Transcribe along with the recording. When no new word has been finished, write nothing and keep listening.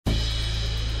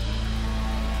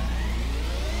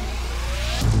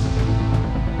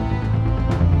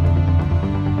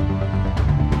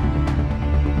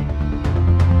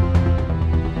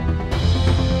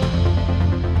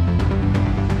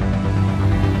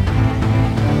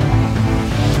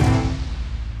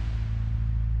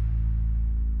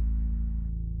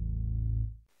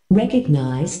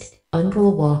Recognized,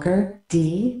 Uncle Walker,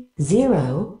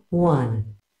 D01.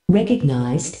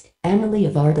 Recognized, Emily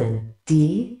of Arden,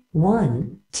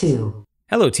 D12.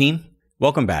 Hello, team.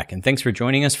 Welcome back, and thanks for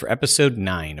joining us for episode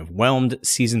 9 of Whelmed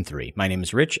Season 3. My name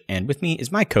is Rich, and with me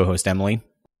is my co-host, Emily.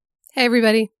 Hey,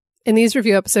 everybody. In these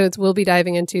review episodes, we'll be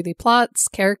diving into the plots,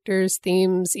 characters,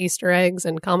 themes, Easter eggs,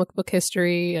 and comic book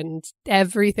history, and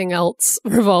everything else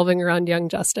revolving around Young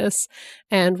Justice.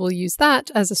 And we'll use that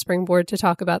as a springboard to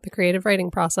talk about the creative writing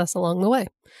process along the way.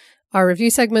 Our review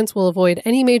segments will avoid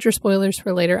any major spoilers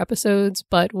for later episodes,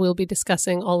 but we'll be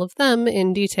discussing all of them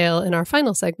in detail in our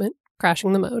final segment,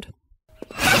 Crashing the Mode.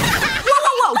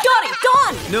 Whoa, Donnie,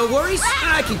 Dawn! No worries.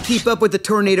 I can keep up with the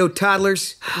tornado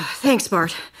toddlers. Thanks,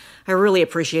 Bart. I really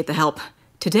appreciate the help.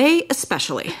 Today,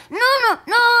 especially. No,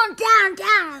 down.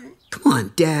 Come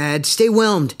on, Dad. Stay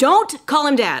whelmed. Don't call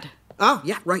him Dad. Oh,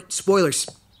 yeah, right. Spoilers.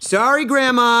 Sorry,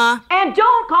 Grandma. And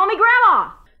don't call me Grandma.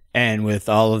 And with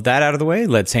all of that out of the way,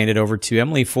 let's hand it over to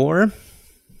Emily for...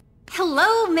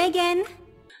 Hello, Megan.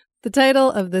 The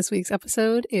title of this week's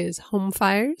episode is Home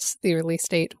Fires. The release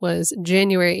date was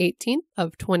January 18th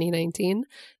of 2019.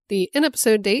 The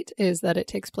in-episode date is that it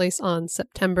takes place on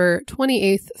September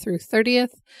 28th through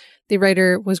 30th. The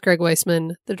writer was Greg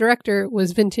Weisman, the director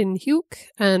was Vinton Huke,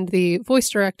 and the voice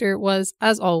director was,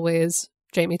 as always,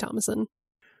 Jamie Thomason.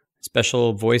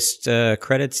 Special voiced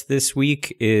credits this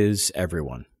week is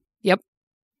everyone. Yep.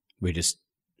 We just,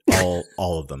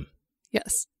 all of them.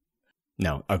 Yes.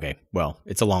 No, okay, well,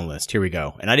 it's a long list. Here we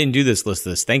go. And I didn't do this list.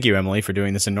 Thank you, Emily, for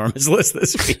doing this enormous list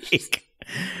this week.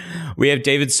 We have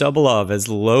David Sobolov as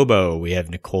Lobo. We have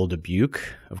Nicole Dubuque,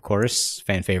 of course,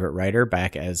 fan favorite writer,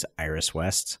 back as Iris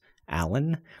West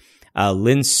Allen.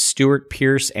 Lynn Stewart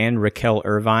Pierce and Raquel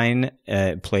Irvine,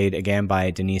 played again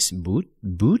by Denise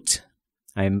Boot.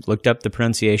 I looked up the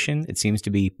pronunciation. It seems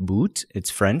to be Boot. It's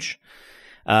French.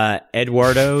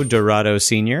 Eduardo Dorado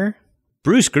Sr.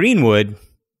 Bruce Greenwood.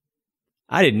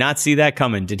 I did not see that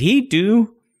coming. Did he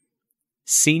do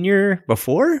Senior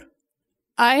before?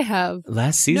 I have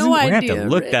last season. No We're gonna idea, have to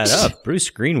look Rich. that up. Bruce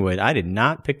Greenwood. I did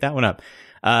not pick that one up.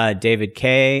 David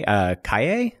Kaye. I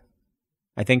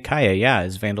think Kaye, yeah,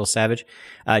 is Vandal Savage.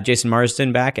 Jason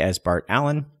Marsden back as Bart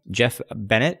Allen. Jeff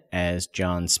Bennett as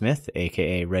John Smith,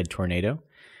 aka Red Tornado.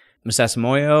 Masasa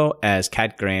Moyo as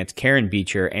Kat Grant, Karen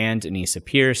Beecher, and Anissa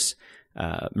Pierce.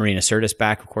 Marina Sirtis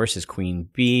back, of course, as Queen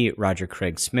Bee. Roger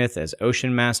Craig Smith as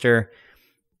Ocean Master.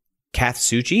 Kath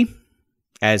Suchi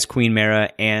as Queen Mara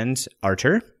and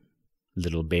Arthur.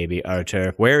 Little baby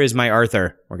Arthur. Where is my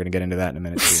Arthur? We're going to get into that in a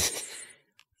minute, too.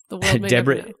 the world may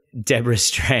never know. Deborah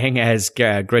Strang as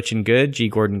Gretchen Good. G.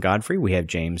 Gordon Godfrey. We have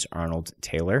James Arnold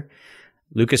Taylor.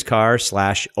 Lucas Carr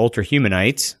 / Ultra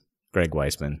Humanite. Greg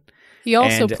Weisman. He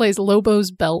also plays Lobo's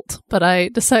belt, but I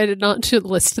decided not to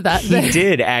list that there. He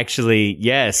did, actually,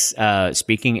 yes.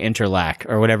 Speaking interlac,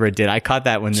 or whatever it did. I caught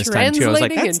that one this time, too. I was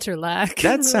like, interlac.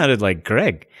 That sounded like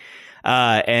Greg.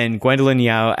 And Gwendolyn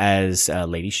Yao as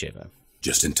Lady Shiva.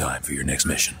 Just in time for your next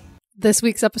mission. This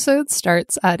week's episode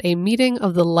starts at a meeting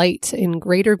of the light in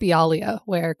Greater Bialia,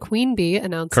 where Queen Bee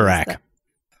announces Correct.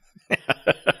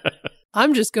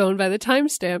 I'm just going by the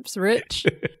timestamps, Rich.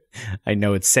 I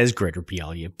know it says Greater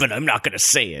Bialia, but I'm not going to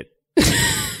say it.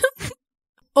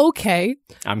 Okay.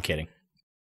 I'm kidding.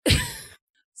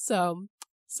 So,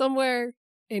 somewhere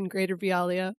in Greater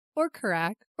Bialia, or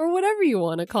Karak, or whatever you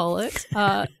want to call it,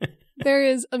 there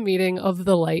is a meeting of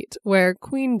the light where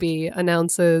Queen Bee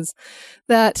announces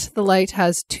that the light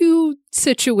has two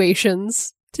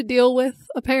situations to deal with,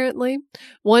 apparently.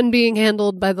 One being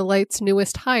handled by the light's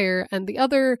newest hire, and the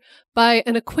other by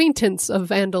an acquaintance of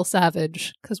Vandal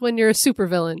Savage. Because when you're a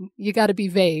supervillain, you gotta be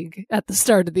vague at the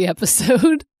start of the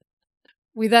episode.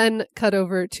 We then cut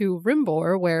over to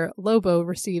Rimbor, where Lobo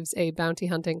receives a bounty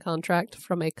hunting contract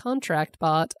from a contract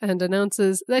bot and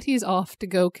announces that he's off to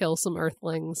go kill some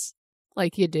Earthlings.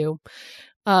 Like you do.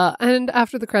 And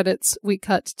after the credits, we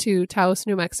cut to Taos,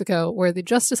 New Mexico, where the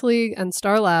Justice League and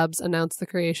Star Labs announced the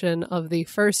creation of the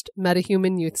first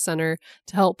MetaHuman Youth Center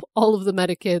to help all of the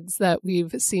meta-kids that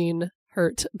we've seen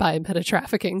hurt by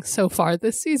meta-trafficking so far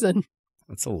this season.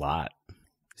 That's a lot.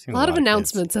 A lot of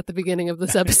announcements at the beginning of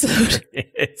this episode.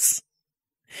 It's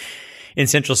in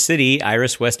Central City,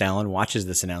 Iris West Allen watches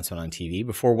this announcement on TV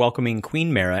before welcoming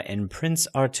Queen Mara and Prince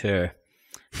Arthur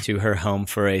to her home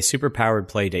for a superpowered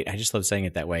play date. I just love saying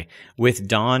it that way. With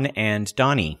Dawn and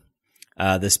Donnie,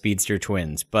 the speedster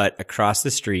twins. But across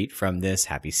the street from this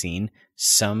happy scene,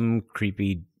 some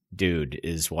creepy dude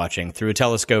is watching through a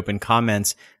telescope and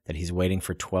comments that he's waiting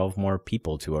for 12 more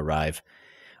people to arrive.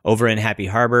 Over in Happy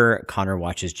Harbor, Connor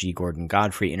watches G. Gordon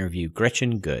Godfrey interview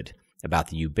Gretchen Good, about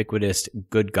the ubiquitous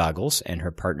Good Goggles and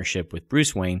her partnership with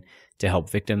Bruce Wayne to help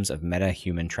victims of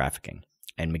meta-human trafficking.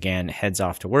 And McGann heads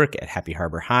off to work at Happy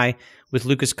Harbor High with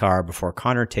Lucas Carr before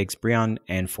Connor takes Breon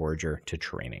and Forager to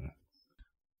training.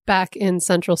 Back in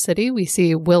Central City, we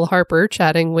see Will Harper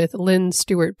chatting with Lynn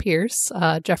Stewart Pierce,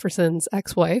 Jefferson's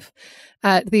ex-wife,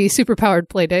 at the superpowered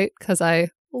playdate, because I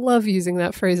love using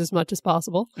that phrase as much as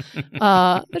possible.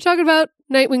 They're talking about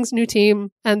Nightwing's new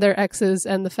team and their exes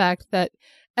and the fact that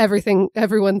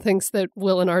everyone thinks that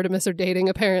Will and Artemis are dating,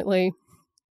 apparently,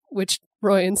 which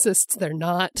Roy insists they're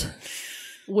not.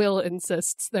 Will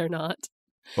insists they're not.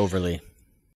 Overly.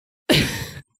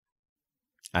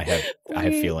 I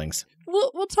have feelings.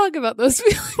 We'll talk about those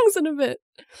feelings in a bit.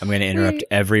 I'm going to interrupt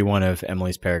every one of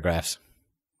Emily's paragraphs.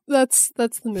 That's the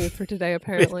mood for today,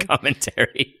 apparently. With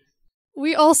commentary.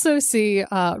 We also see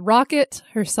Rocket,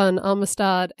 her son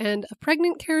Amistad, and a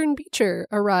pregnant Karen Beecher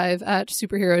arrive at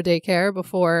superhero daycare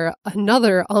before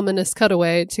another ominous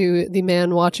cutaway to the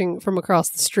man watching from across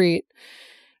the street.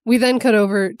 We then cut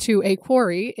over to a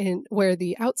quarry where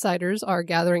the outsiders are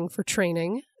gathering for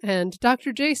training, and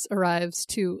Dr. Jace arrives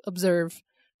to observe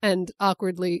and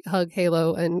awkwardly hug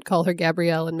Halo and call her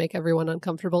Gabrielle and make everyone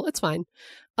uncomfortable. It's fine.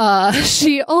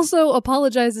 She also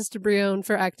apologizes to Breon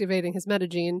for activating his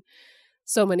metagene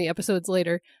so many episodes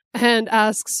later and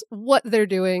asks what they're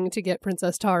doing to get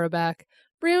Princess Tara back.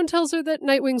 Breon tells her that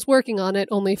Nightwing's working on it,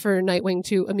 only for Nightwing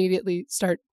to immediately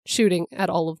start shooting at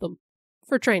all of them.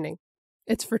 For training.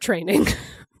 It's for training.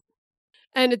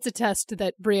 And it's a test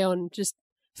that Breon just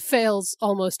fails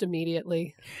almost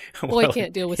immediately. Boy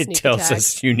can't deal with sneak attacks. It tells attacks.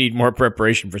 us you need more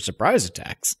preparation for surprise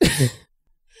attacks.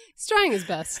 He's trying his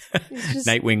best.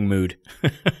 Nightwing mood.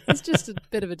 He's just a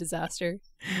bit of a disaster.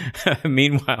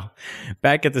 Meanwhile,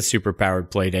 back at the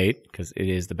superpowered playdate, because it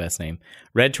is the best name,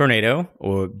 Red Tornado,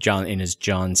 or John in his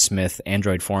John Smith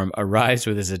android form, arrives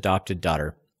with his adopted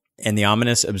daughter. And the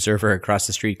ominous observer across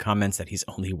the street comments that he's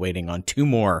only waiting on 2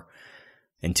 more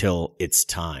until it's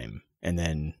time. And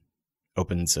then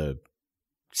opens a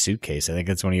suitcase. I think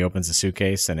that's when he opens a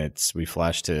suitcase and we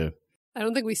flash to... I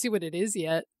don't think we see what it is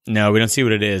yet. No, we don't see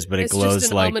what it is, but it glows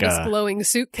just an like ominous glowing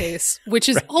suitcase, which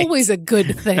is Right. always a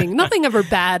good thing. Nothing ever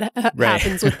bad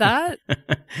happens with that.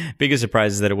 Biggest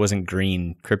surprise is that it wasn't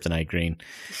green, kryptonite green.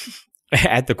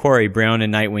 At the quarry, Breon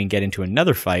and Nightwing get into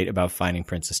another fight about finding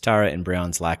Princess Tara and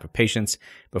Breon's lack of patience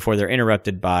before they're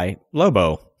interrupted by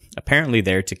Lobo, apparently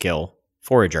there to kill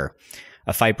Forager.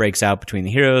 A fight breaks out between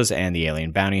the heroes and the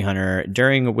alien bounty hunter,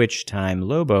 during which time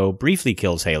Lobo briefly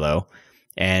kills Halo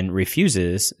and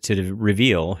refuses to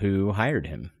reveal who hired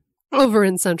him. Over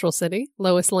in Central City,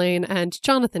 Lois Lane and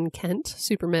Jonathan Kent,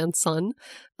 Superman's son,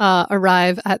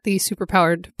 arrive at the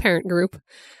superpowered parent group.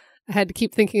 I had to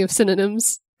keep thinking of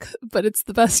synonyms, but it's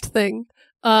the best thing.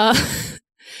 And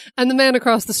the man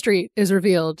across the street is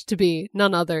revealed to be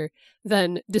none other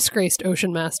than disgraced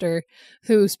Ocean Master,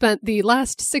 who spent the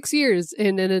last 6 years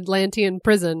in an Atlantean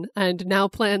prison and now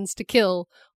plans to kill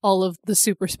all of the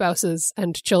super spouses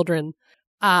and children.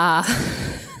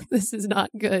 This is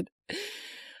not good.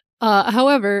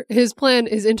 However, his plan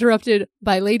is interrupted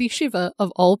by Lady Shiva,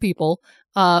 of all people,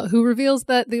 who reveals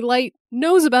that the Light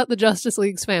knows about the Justice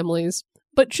League's families,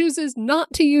 but chooses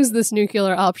not to use this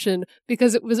nuclear option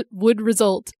because it would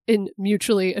result in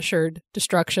mutually assured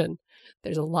destruction.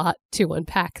 There's a lot to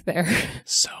unpack there.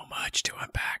 So much to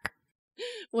unpack.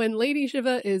 When Lady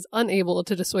Shiva is unable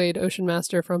to dissuade Ocean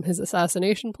Master from his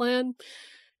assassination plan,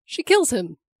 she kills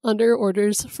him under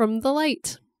orders from the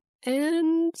Light.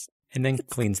 And then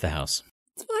cleans the house.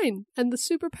 It's fine. And the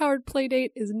superpowered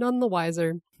playdate is none the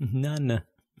wiser. None.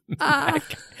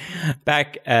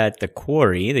 Back at the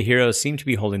quarry, the heroes seem to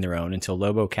be holding their own until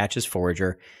Lobo catches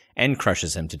Forager and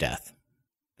crushes him to death.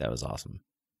 That was awesome.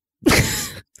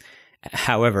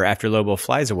 However, after Lobo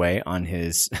flies away on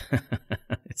his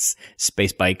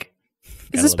space bike.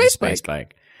 It's a space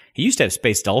bike. He used to have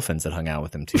space dolphins that hung out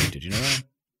with him too. Did you know that?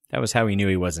 That was how he knew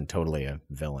he wasn't totally a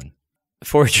villain.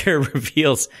 Forager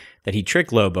reveals that he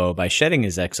tricked Lobo by shedding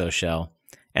his exoshell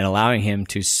and allowing him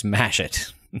to smash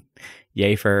it.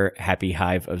 Yay for happy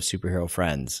hive of superhero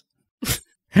friends.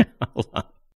 Hold on.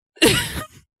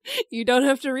 You don't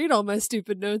have to read all my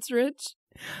stupid notes, Rich.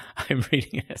 I'm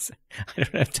reading it. I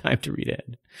don't have time to read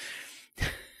it.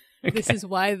 Okay. This is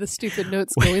why the stupid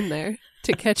notes go in there,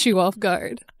 to catch you off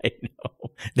guard. I know.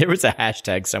 There was a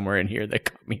hashtag somewhere in here that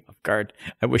caught me off guard.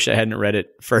 I wish I hadn't read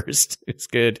it first. It's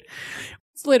good.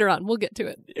 It's later on. We'll get to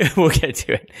it. We'll get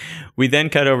to it. We then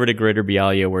cut over to Greater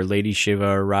Bialya, where Lady Shiva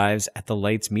arrives at the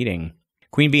Light's meeting.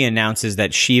 Queen Bee announces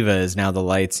that Shiva is now the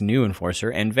Light's new enforcer,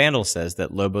 and Vandal says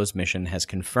that Lobo's mission has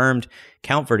confirmed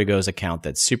Count Vertigo's account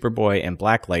that Superboy and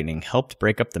Black Lightning helped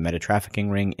break up the meta-trafficking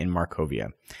ring in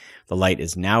Markovia. The Light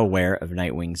is now aware of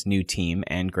Nightwing's new team,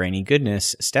 and Granny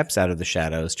Goodness steps out of the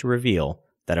shadows to reveal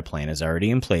that a plan is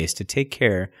already in place to take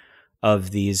care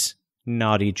of these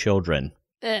naughty children.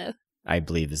 I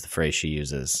believe is the phrase she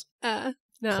uses. No.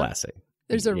 Classic.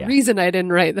 There's a reason I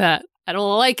didn't write that. I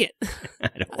don't like it. I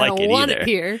don't like it want either. It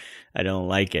here. I don't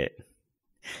like it.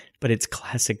 But it's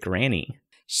classic Granny.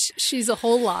 She's a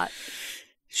whole lot.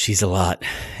 She's a lot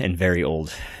and very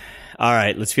old. All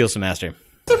right, let's feel some Aster.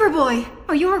 Superboy,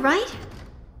 are you alright?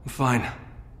 I'm fine.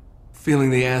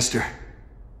 Feeling the Aster.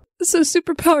 So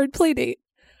Superpowered Playdate.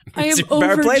 I am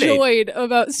Superpowered overjoyed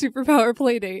about Superpower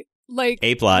Playdate. Like,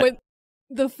 A-plot. when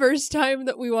the first time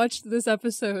that we watched this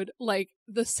episode, like,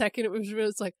 the second it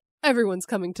was like, everyone's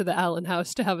coming to the Allen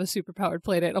house to have a Superpowered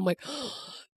Playdate. I'm like,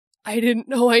 I didn't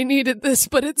know I needed this,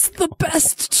 but it's the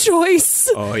best choice.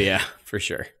 Oh, yeah, for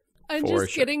sure. And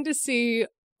just getting to see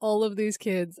all of these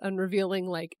kids and revealing,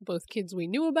 like, both kids we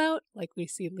knew about, like we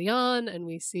see Leon and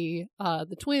we see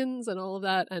the twins and all of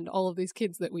that, and all of these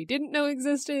kids that we didn't know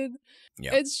existed.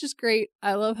 Yep. It's just great.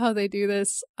 I love how they do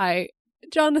this.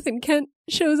 Jonathan Kent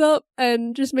shows up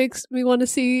and just makes me want to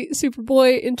see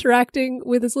Superboy interacting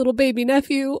with his little baby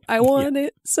nephew. I want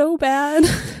it so bad.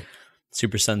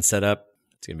 Super Sun set up.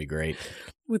 It's gonna be great.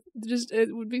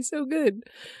 It would be so good.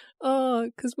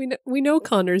 Because we know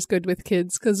Connor's good with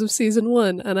kids because of season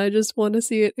 1, and I just want to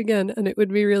see it again, and it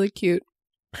would be really cute.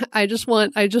 I just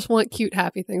want cute,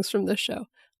 happy things from this show.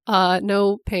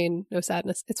 No pain, no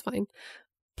sadness. It's fine.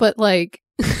 But like,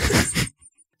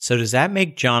 so does that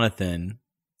make Jonathan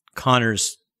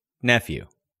Connor's nephew?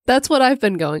 That's what I've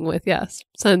been going with. Yes,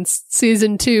 since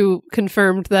season 2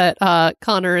 confirmed that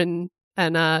Connor and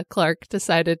Clark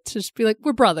decided to just be like,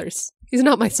 we're brothers. He's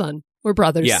not my son. We're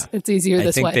brothers. Yeah. It's easier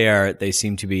this way. I think they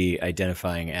seem to be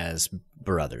identifying as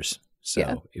brothers.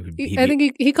 So it would I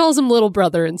think he calls him little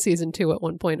brother in season 2 at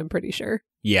one point, I'm pretty sure.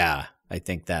 Yeah, I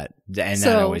think that, and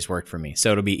that always worked for me.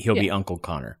 So he'll be Uncle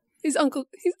Connor. He's Uncle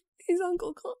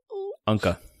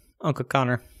Connor. Uncle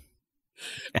Connor.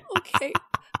 Okay.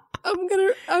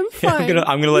 I'm fine.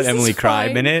 I'm gonna let Emily cry a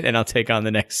fine. minute, and I'll take on the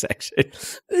next section.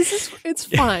 It's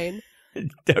fine.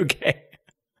 Okay.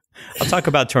 I'll talk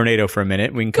about Tornado for a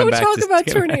minute. We can come back. Talk about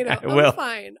Tornado. Well,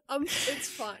 fine. It's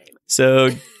fine. So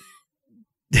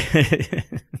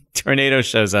Tornado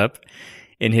shows up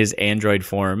in his android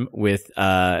form with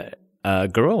a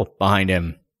girl behind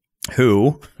him,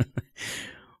 who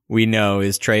we know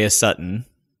is Treya Sutton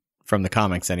from the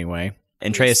comics, anyway.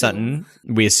 And Treya Sutton,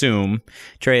 we assume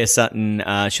Treya Sutton.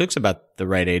 She looks about the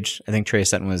right age. I think Treya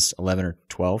Sutton was 11 or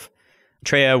 12.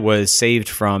 Treya was saved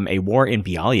from a war in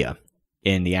Bialya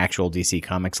in the actual DC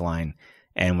Comics line,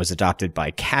 and was adopted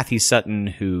by Kathy Sutton,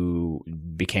 who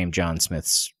became John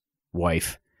Smith's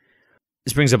wife.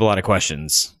 This brings up a lot of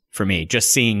questions for me,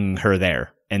 just seeing her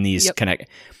there and these connect.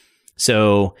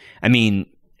 So, I mean,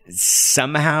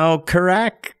 somehow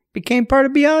Karak became part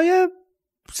of Bialya,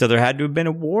 so there had to have been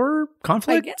a war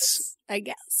conflict. I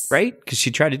guess. Right? Because she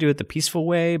tried to do it the peaceful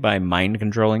way by mind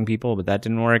controlling people, but that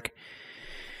didn't work.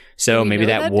 So maybe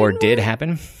that war did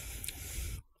happen.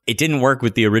 It didn't work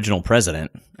with the original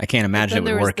president. I can't imagine it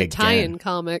would work again. There was the tie-in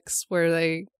comics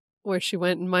where she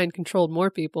went and mind controlled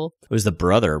more people. It was the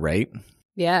brother, right?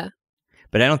 Yeah.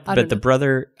 But the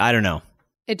brother, I don't know.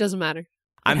 It doesn't matter.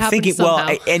 I'm thinking,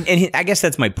 well, and I guess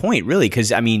that's my point, really,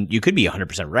 because, I mean, you could be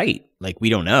 100% right. Like, we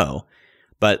don't know.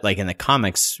 But, like, in the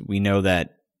comics, we know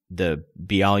that the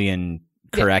Bialyan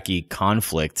Karaki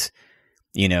conflict,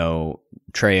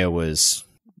 Treya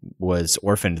was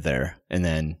orphaned there. And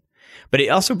then, but it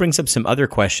also brings up some other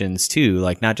questions, too,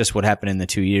 like not just what happened in the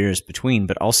 2 years between,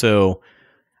 but also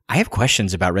I have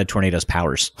questions about Red Tornado's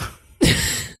powers.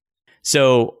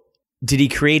 So, did he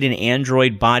create an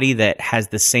android body that has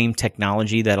the same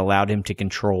technology that allowed him to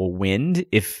control wind,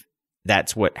 if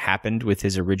that's what happened with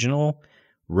his original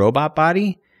robot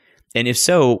body? And if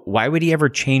so, why would he ever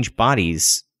change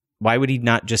bodies? Why would he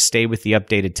not just stay with the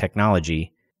updated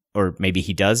technology? Or maybe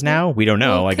he does now? We don't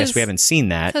know. I guess we haven't seen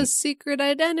that. Because secret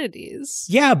identities.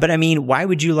 Yeah, but I mean, why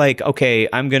would you okay,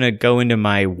 I'm going to go into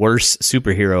my worst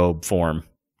superhero form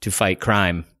to fight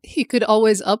crime? He could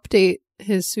always update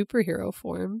his superhero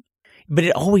form. But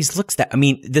it always looks that. I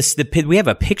mean, we have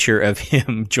a picture of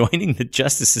him joining the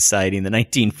Justice Society in the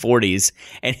 1940s,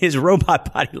 and his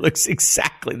robot body looks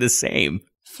exactly the same.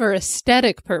 for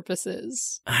aesthetic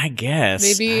purposes. I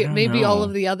guess. Maybe all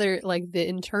of the other, like, the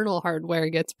internal hardware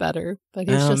gets better, but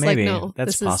he's just maybe. like, no,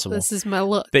 That's possible. This is my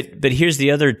look. But here's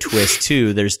the other twist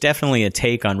too. There's definitely a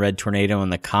take on Red Tornado in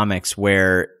the comics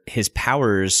where his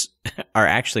powers are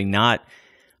actually not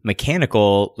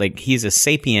mechanical. Like, he's a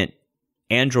sapient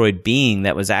android being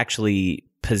that was actually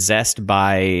possessed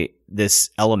by this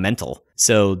elemental.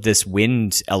 So this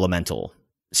wind elemental.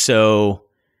 So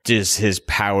does his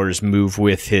powers move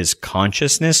with his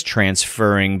consciousness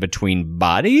transferring between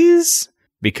bodies?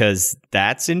 Because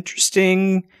that's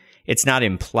interesting. It's not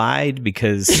implied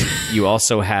because you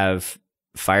also have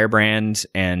Firebrand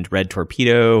and Red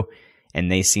Torpedo,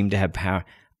 and they seem to have power.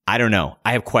 I don't know.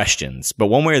 I have questions. But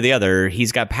one way or the other,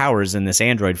 he's got powers in this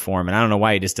android form, and I don't know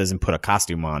why he just doesn't put a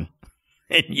costume on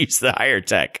and use the higher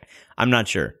tech. I'm not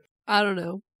sure. I don't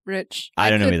know, Rich. I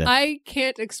don't know either. I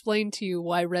can't explain to you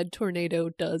why Red Tornado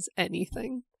does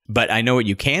anything. But I know what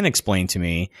you can explain to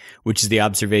me, which is the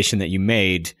observation that you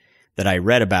made that I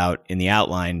read about in the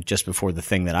outline just before the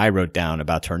thing that I wrote down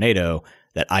about Tornado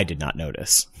that I did not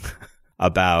notice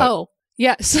about Oh,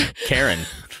 yes. Karen.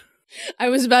 I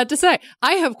was about to say,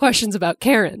 I have questions about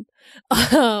Karen.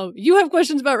 You have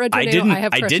questions about Red Tornado.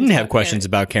 I didn't have questions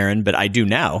about Karen, but I do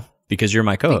now because you're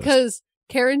my co-host. Because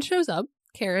Karen shows up.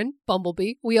 Karen,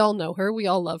 Bumblebee, we all know her. We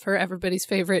all love her. Everybody's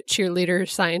favorite cheerleader,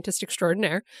 scientist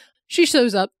extraordinaire. She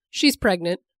shows up. She's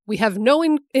pregnant. We have no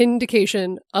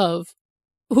indication of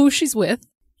who she's with,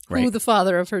 who the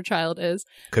father of her child is.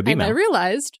 Could be And Mel. I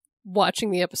realized,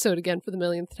 watching the episode again for the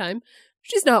millionth time,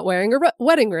 she's not wearing a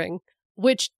wedding ring,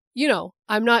 which, you know,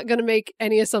 I'm not going to make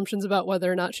any assumptions about whether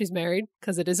or not she's married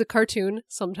because it is a cartoon.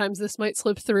 Sometimes this might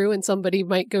slip through and somebody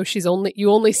might go,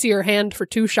 you only see her hand for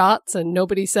 2 shots and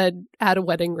nobody said add a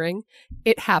wedding ring.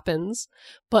 It happens.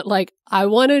 But, like, I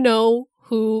want to know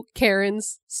who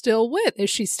Karen's still with. Is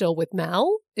she still with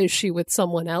Mal? Is she with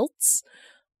someone else?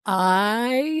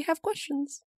 I have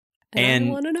questions. And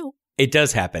I want to know. It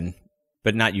does happen,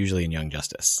 but not usually in Young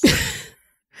Justice.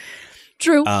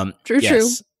 True. True.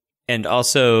 And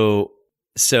also,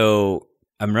 so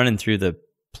I'm running through the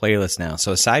playlist now.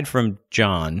 So aside from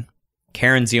John,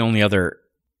 Karen's the only other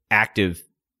active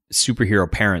superhero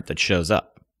parent that shows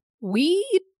up.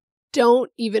 We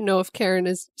don't even know if Karen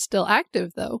is still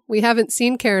active, though. We haven't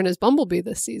seen Karen as Bumblebee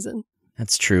this season.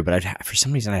 That's true, but for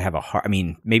some reason I have a hard... I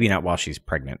mean, maybe not while she's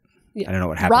pregnant. Yeah. I don't know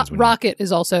what happens when Rocket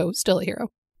is also still a hero.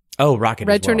 Oh, Rocket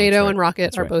Red as well. Tornado That's right. and Rocket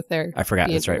That's are right. both there. I forgot.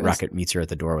 That's right. heroes. Rocket meets her at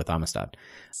the door with Amistad.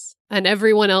 And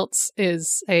everyone else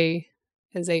is a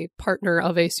partner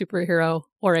of a superhero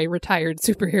or a retired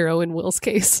superhero in Will's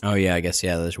case. Oh, yeah, I guess,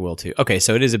 yeah, there's Will, too. Okay,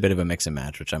 so it is a bit of a mix and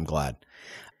match, which I'm glad.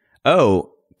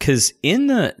 Oh, because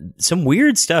some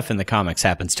weird stuff in the comics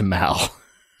happens to Mal.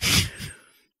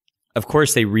 Of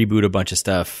course, they reboot a bunch of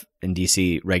stuff in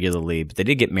DC regularly, but they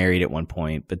did get married at one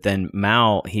point. But then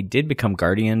Mal, he did become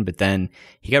Guardian, but then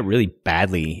he got really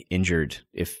badly injured,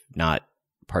 if not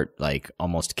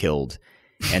almost killed.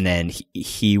 And then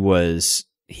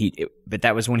but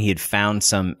that was when he had found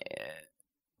some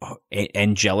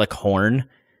angelic horn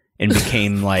and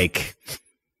became like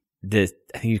I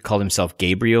think he called himself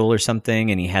Gabriel or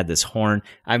something, and he had this horn.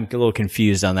 I'm a little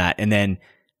confused on that. And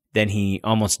then he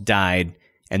almost died,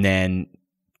 and then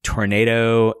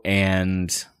Tornado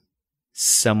and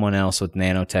someone else with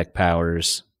nanotech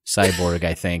powers, Cyborg,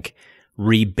 I think,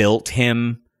 rebuilt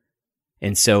him.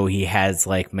 And so he has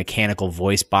like mechanical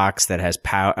voice box that has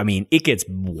power. I mean, it gets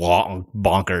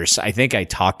bonkers. I think I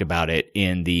talked about it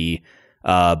in the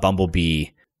Bumblebee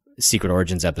Secret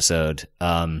Origins episode.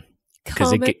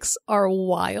 Comics are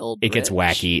wild. It gets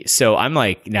wacky. So I'm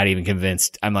like not even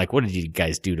convinced. I'm like, what did you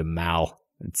guys do to Mal?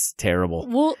 It's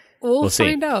terrible. We'll see.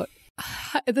 find out.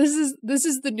 This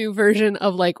is the new version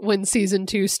of like when season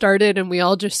 2 started and we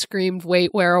all just screamed,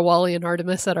 "Wait, where are Wally and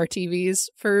Artemis?" at our TVs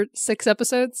for 6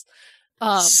 episodes.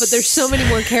 But there's so many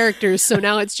more characters, so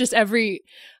now it's just every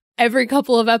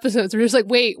couple of episodes we're just like,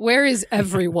 wait, where is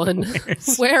everyone?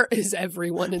 Where is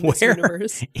everyone in this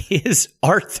universe? Is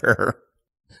Arthur?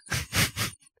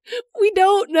 We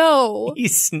don't know.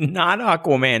 He's not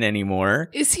Aquaman anymore.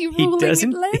 Is he ruling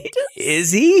Atlantis?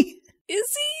 Is he?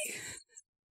 Is he?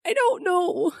 I don't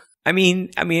know. I mean,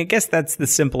 I guess that's the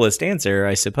simplest answer,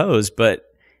 I suppose, but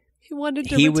he wanted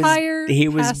to retire. He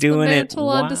was doing the it mantle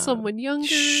onto someone younger.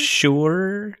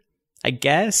 Sure, I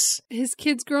guess. His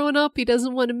kid's growing up. He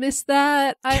doesn't want to miss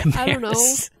that. I don't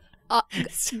know.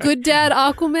 Good dad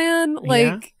Aquaman.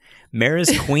 Like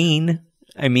Mara's queen.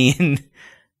 I mean,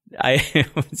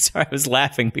 sorry, I was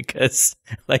laughing because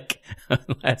like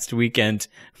last weekend,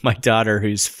 my daughter,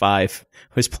 who's 5,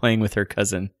 was playing with her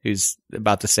cousin, who's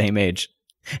about the same age.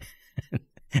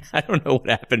 I don't know what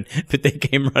happened, but they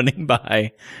came running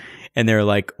by and they're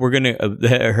like,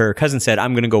 her cousin said,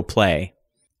 I'm going to go play.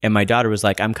 And my daughter was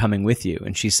like, I'm coming with you.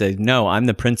 And she said, no, I'm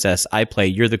the princess. I play.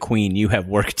 You're the queen. You have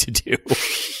work to do.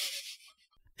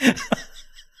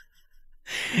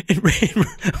 And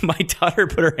my daughter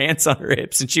put her hands on her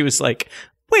hips and she was like,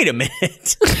 wait a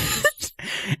minute.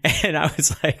 And I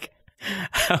was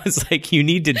like, you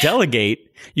need to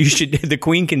delegate. The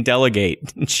queen can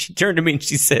delegate. And she turned to me and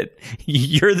she said,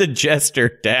 you're the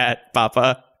jester, Dad,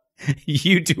 Papa.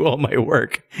 You do all my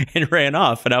work, and ran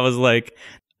off. And I was like,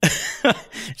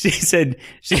 she said,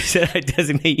 I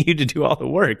designate you to do all the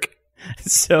work.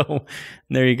 So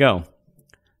there you go.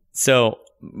 So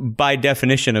by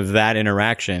definition of that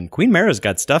interaction, Queen Mara's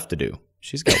got stuff to do.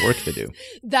 She's got work to do.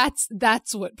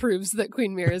 That's what proves that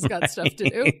Queen Mira's got stuff to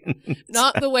do.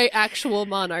 Not the way actual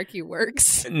monarchy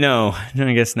works. No,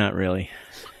 I guess not really.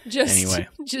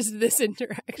 Just this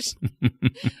interaction.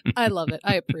 I love it.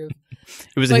 I approve.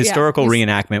 It was a historical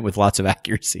reenactment with lots of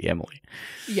accuracy, Emily.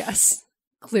 Yes,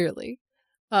 clearly.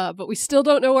 But we still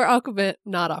don't know where Arthur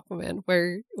we know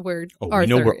where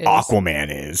is. Aquaman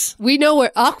is. We know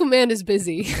where Aquaman is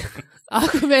busy.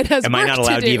 Aquaman has Am I not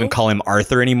allowed to even call him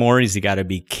Arthur anymore? Has he got to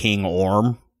be King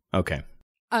Orm? Okay.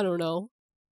 I don't know.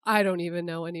 I don't even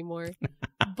know anymore.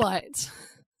 But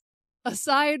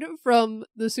aside from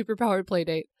the superpowered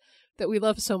playdate that we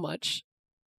love so much,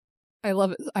 I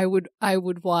love it. I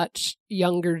would watch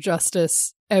Younger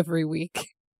Justice every week.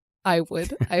 I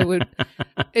would.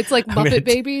 It's like Muppet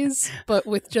Babies, but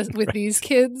with these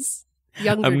kids.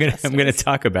 I'm gonna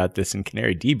talk about this in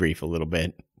Canary Debrief a little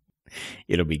bit.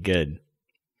 It'll be good.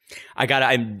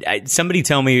 Somebody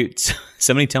tell me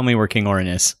where King Orin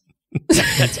is.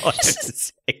 That's all I have to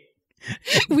say.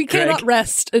 We cannot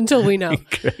rest until we know.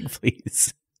 Greg,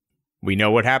 please. We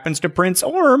know what happens to Prince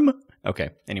Orm.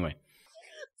 Okay. Anyway.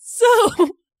 So,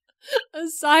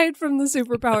 aside from the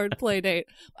superpowered playdate,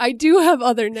 I do have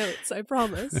other notes, I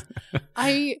promise.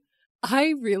 I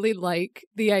really like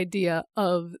the idea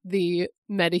of the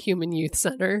Metahuman Youth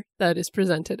Center that is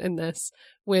presented in this,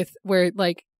 where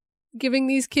giving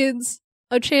these kids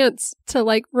a chance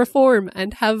to reform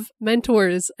and have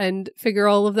mentors and figure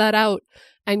all of that out,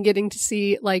 and getting to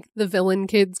see the villain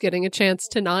kids getting a chance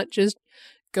to not just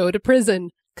go to prison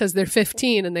because they're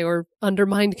 15 and they were under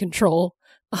mind control,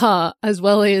 as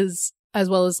well as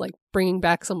bringing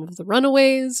back some of the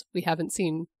runaways. We haven't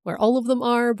seen where all of them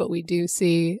are, but we do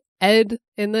see Ed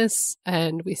in this,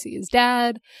 and we see his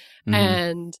dad,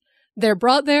 and they're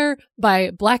brought there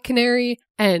by Black Canary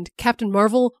and Captain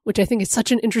Marvel, which I think is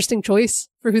such an interesting choice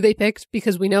for who they picked,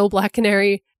 because we know Black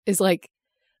Canary is a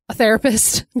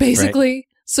therapist, basically. Right.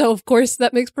 So of course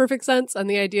that makes perfect sense. And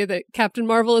the idea that Captain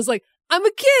Marvel is I'm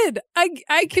a kid.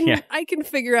 I can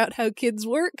figure out how kids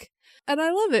work. And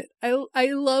I love it.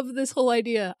 I love this whole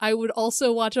idea. I would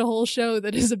also watch a whole show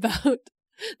that is about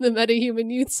the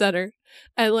Metahuman Youth Center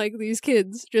and these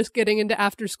kids just getting into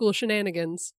after school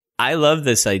shenanigans. I love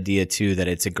this idea too, that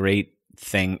it's a great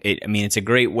thing. It's a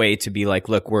great way to be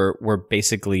look, we're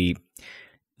basically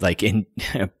in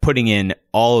putting in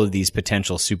all of these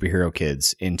potential superhero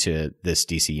kids into this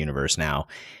DC universe now.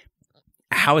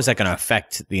 How is that going to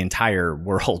affect the entire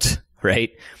world?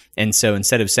 Right. And so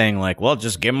instead of saying well,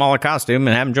 just give them all a costume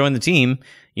and have them join the team,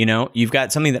 you've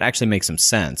got something that actually makes some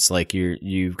sense.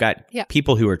 You've got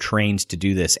people who are trained to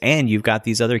do this, and you've got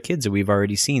these other kids that we've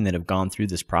already seen that have gone through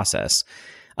this process.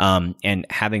 And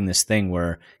having this thing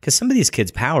where, because some of these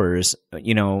kids' powers,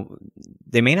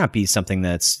 they may not be something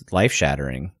that's life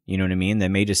shattering. You know what I mean? They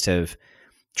may just have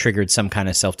triggered some kind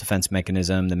of self-defense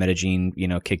mechanism. The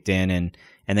metagene, kicked in,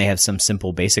 and they have some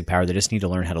simple basic power they just need to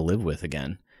learn how to live with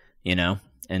again,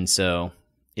 And so,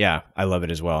 yeah, I love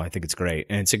it as well. I think it's great.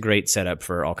 And it's a great setup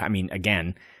for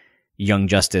again, Young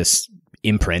Justice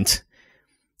imprint.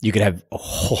 You could have a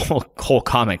whole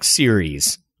comic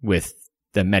series with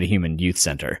the Metahuman Youth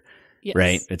Center, yes.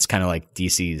 Right? It's kind of like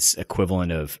DC's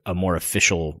equivalent of a more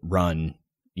official run,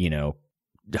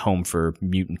 home for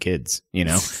mutant kids,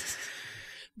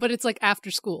 But it's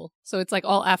after school. So it's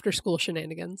all after school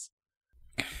shenanigans.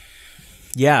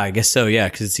 Yeah, I guess so. Yeah,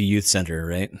 because it's a youth center,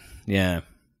 right? Yeah.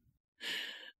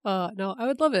 No, I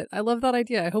would love it. I love that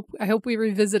idea. I hope we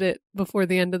revisit it before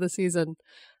the end of the season.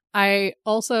 I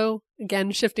also,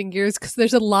 again, shifting gears, because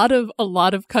there's a lot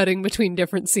of cutting between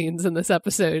different scenes in this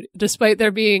episode. Despite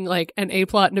there being an A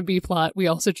plot and a B plot, we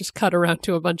also just cut around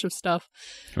to a bunch of stuff.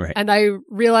 Right. And I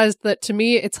realized that, to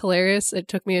me, it's hilarious. It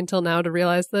took me until now to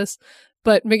realize this.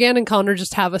 But McGann and Connor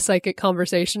just have a psychic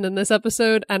conversation in this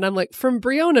episode. And I'm from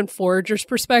Brion and Forager's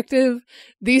perspective,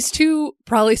 these two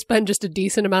probably spend just a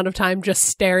decent amount of time just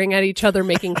staring at each other,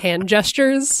 making hand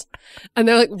gestures. And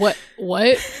they're like, what?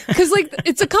 Because like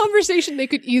it's a conversation they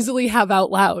could easily have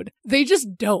out loud. They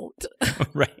just don't.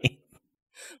 Right.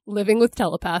 Living with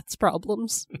telepaths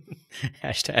problems.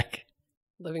 Hashtag.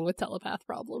 Living with telepath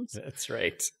problems. That's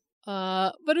right.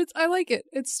 But I like it.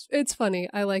 It's funny.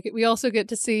 I like it. We also get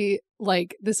to see,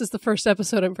 like, this is the first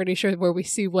episode, I'm pretty sure, where we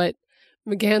see what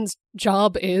McGann's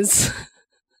job is.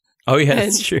 Oh yeah,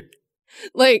 that's true.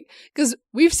 Like, because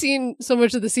we've seen so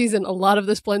much of the season, a lot of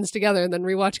this blends together, and then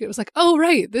rewatching it was like, oh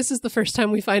right, this is the first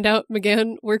time we find out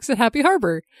McGann works at Happy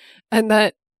Harbor, and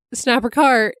that Snapper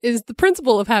Carr is the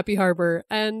principal of Happy Harbor,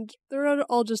 and they're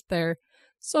all just there.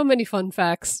 So many fun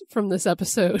facts from this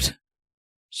episode.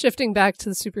 Shifting back to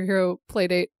the superhero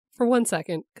playdate for 1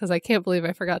 second, because I can't believe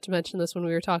I forgot to mention this when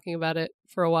we were talking about it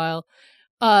for a while.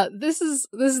 This is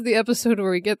the episode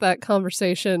where we get that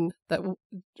conversation that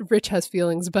Rich has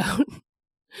feelings about,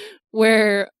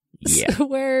 where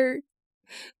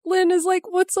Lynn is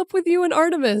like, "What's up with you and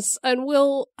Artemis?" And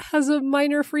Will has a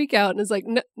minor freak out and is like,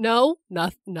 "No,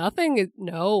 nothing.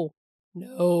 No."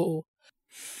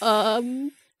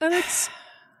 And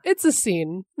it's a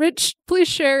scene. Rich, please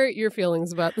share your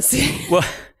feelings about the scene. Well,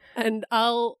 and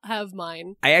I'll have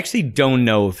mine. I actually don't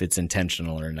know if it's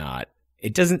intentional or not.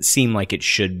 It doesn't seem like it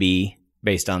should be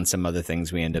based on some other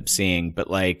things we end up seeing, but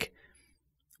like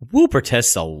Will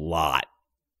protests a lot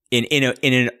in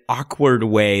an awkward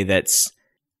way that's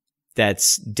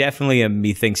definitely a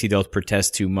methinks he does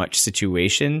protest too much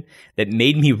situation that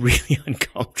made me really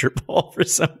uncomfortable for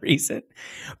some reason.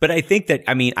 But I think that,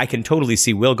 I mean, I can totally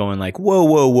see Will going like,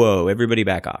 whoa, everybody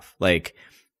back off. Like,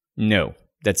 no,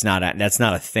 that's not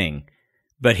a thing.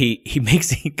 But he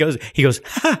goes,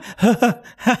 ha, ha, ha,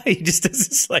 ha. He just does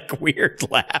this like weird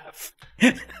laugh.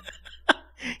 I'm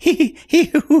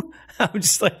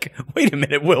just like, wait a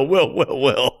minute,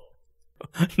 Will.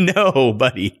 No,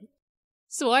 buddy.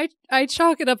 So I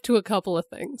chalk it up to a couple of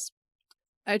things.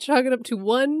 I chalk it up to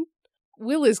one,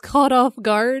 Will is caught off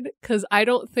guard because I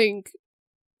don't think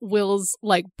Will's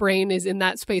like brain is in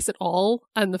that space at all.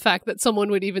 And the fact that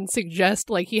someone would even suggest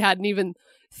like he hadn't even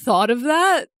thought of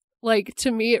that. Like, to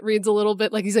me, it reads a little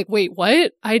bit like he's like, wait,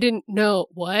 what? I didn't know.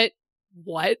 What?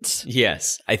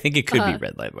 Yes. I think it could be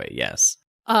read that way. Yes.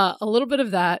 A little bit of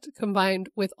that combined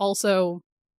with also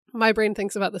my brain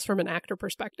thinks about this from an actor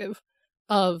perspective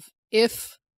of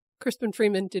if Crispin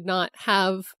Freeman did not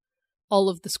have all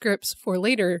of the scripts for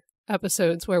later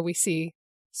episodes where we see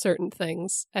certain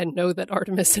things and know that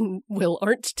Artemis and Will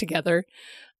aren't together,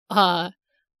 I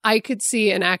could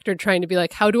see an actor trying to be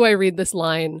like, how do I read this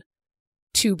line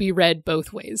to be read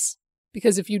both ways?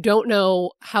 Because if you don't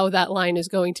know how that line is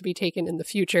going to be taken in the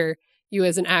future, you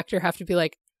as an actor have to be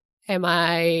like, am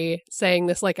I saying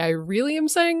this like I really am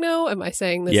saying no? Am I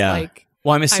saying this like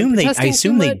well, I assume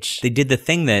they did the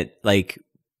thing that like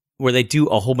where they do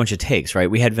a whole bunch of takes, right?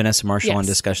 We had Vanessa Marshall on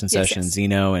discussion sessions,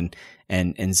 Zeno and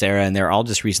Sarah, and they're all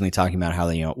just recently talking about how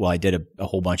they, I did a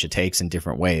whole bunch of takes in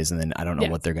different ways, and then I don't know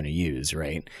what they're going to use,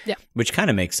 right? Yeah. Which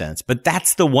kind of makes sense. But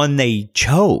that's the one they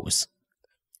chose.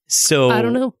 So I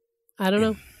don't know. I don't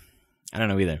know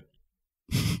either.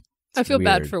 I feel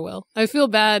bad for Will. I feel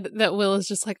bad that Will is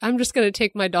just like, I'm just going to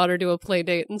take my daughter to a play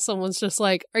date. And someone's just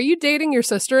like, are you dating your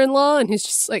sister-in-law? And he's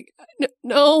just like,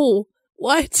 no,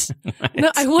 what?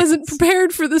 No, I wasn't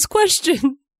prepared for this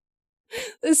question.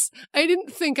 I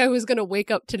didn't think I was going to wake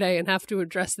up today and have to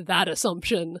address that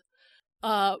assumption.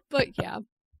 But yeah,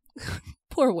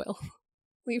 poor Will.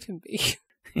 Leave him be.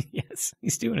 Yes,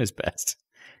 he's doing his best.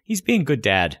 He's being good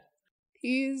dad.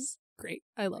 He's great.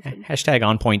 I love him. Hashtag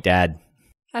on point dad.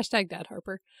 Hashtag Dad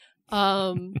Harper.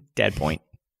 Dad point.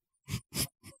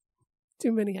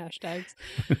 Too many hashtags.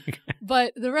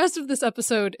 But the rest of this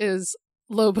episode is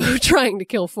Lobo trying to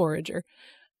kill Forager,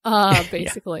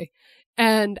 basically.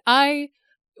 And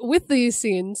with these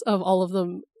scenes of all of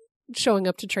them showing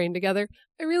up to train together,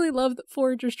 I really love that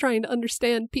Forager's trying to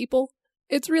understand people.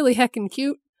 It's really heckin'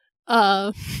 cute.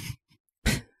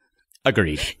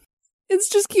 Agreed. It's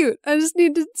just cute. I just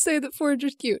need to say that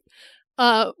Forager's cute.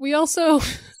 We also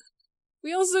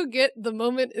get the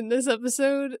moment in this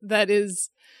episode that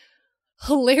is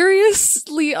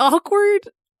hilariously awkward.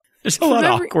 There's a lot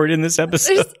of awkward in this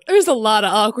episode. There's a lot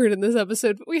of awkward in this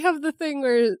episode. But we have the thing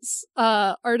where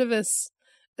Artemis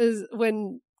is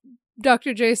when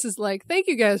Dr. Jace is like, thank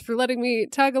you guys for letting me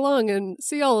tag along and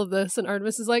see all of this. And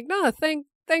Artemis is like, nah, thank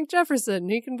Jefferson.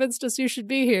 He convinced us you should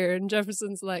be here. And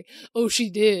Jefferson's like, oh, she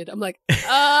did. I'm like,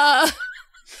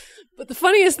 But the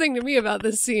funniest thing to me about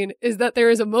this scene is that there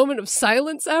is a moment of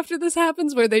silence after this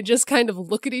happens where they just kind of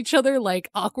look at each other like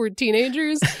awkward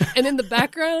teenagers. And in the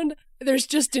background, there's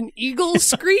just an eagle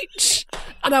screech.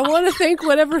 And I want to thank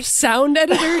whatever sound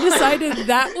editor decided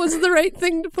that was the right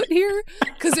thing to put here,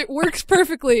 because it works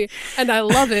perfectly and I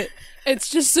love it. It's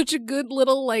just such a good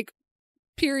little like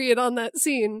period on that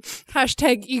scene. #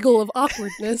 eagle of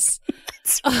awkwardness.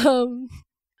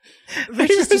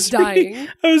 Rich is just dying.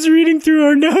 I was reading through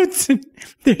our notes and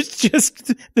there's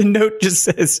just, the note just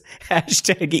says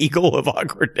 # eagle of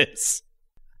awkwardness.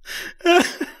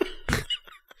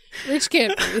 Rich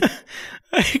can't breathe.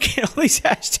 All these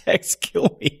hashtags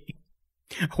kill me.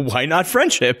 Why not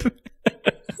friendship?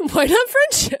 Why not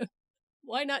friendship?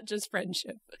 Why not just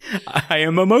friendship? I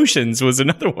am emotions was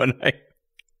another one.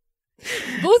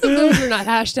 Both of those were not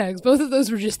hashtags. Both of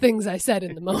those were just things I said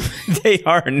in the moment. They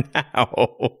are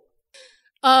now.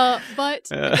 But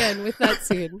again, with that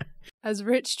scene, as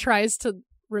Rich tries to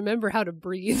remember how to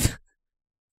breathe,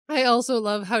 I also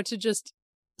love how to just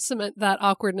cement that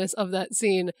awkwardness of that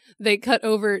scene. They cut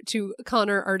over to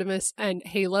Connor, Artemis, and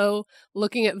Halo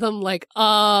looking at them like,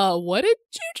 what did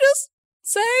you just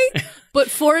say? But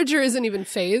Forager isn't even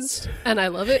phased, and I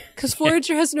love it, because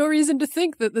Forager has no reason to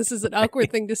think that this is an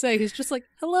awkward thing to say. He's just like,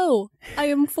 hello, I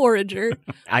am Forager.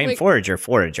 I am Like, Forager.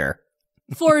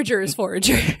 Forager is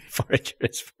Forager. Forager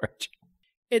is Forager.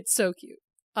 It's so cute.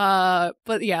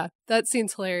 But yeah, that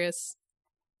scene's hilarious.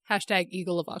 #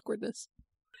 eagle of awkwardness.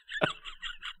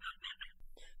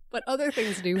 But other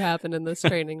things do happen in this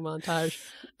training montage.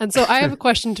 And so I have a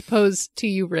question to pose to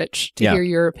you, Rich, to hear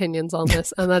your opinions on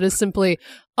this. And that is simply,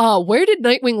 where did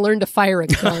Nightwing learn to fire a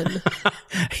gun?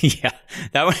 Yeah,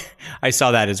 that one, I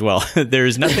saw that as well.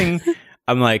 There's nothing,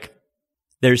 I'm like,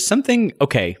 there's something,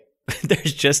 okay.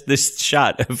 There's just this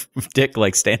shot of Dick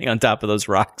like standing on top of those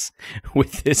rocks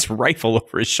with this rifle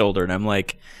over his shoulder. And I'm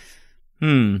like,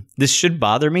 this should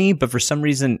bother me, but for some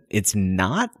reason it's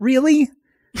not really.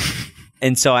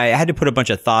 And so I had to put a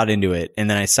bunch of thought into it. And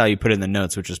then I saw you put it in the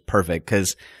notes, which was perfect.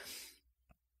 Cause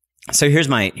so here's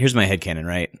my headcanon,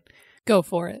 right? Go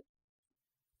for it.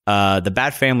 The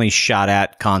Bat family shot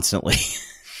at constantly.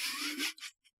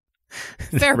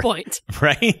 Fair point.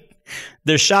 Right?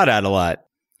 They're shot at a lot.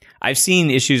 I've seen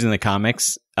issues in the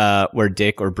comics where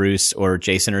Dick or Bruce or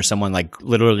Jason or someone like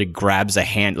literally grabs a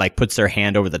hand, like puts their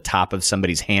hand over the top of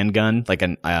somebody's handgun, like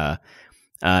an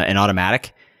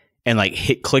automatic, and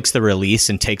like clicks the release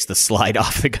and takes the slide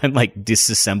off the gun, like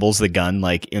disassembles the gun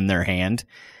like in their hand.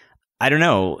 I don't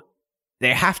know.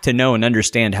 They have to know and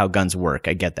understand how guns work.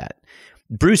 I get that.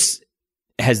 Bruce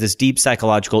has this deep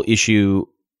psychological issue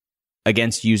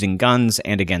against using guns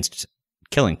and against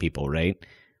killing people, right?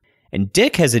 And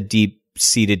Dick has a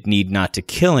deep-seated need not to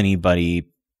kill anybody,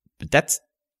 but that's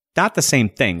not the same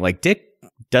thing. Like Dick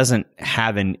doesn't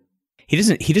have he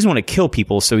doesn't want to kill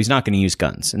people, so he's not going to use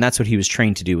guns. And that's what he was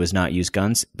trained to do, was not use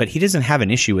guns. But he doesn't have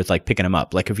an issue with like picking them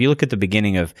up. Like if you look at the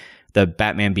beginning of the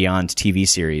Batman Beyond TV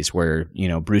series where, you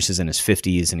know, Bruce is in his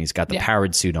 50s and he's got the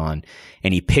powered suit on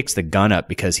and he picks the gun up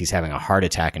because he's having a heart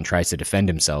attack and tries to defend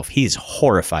himself. He's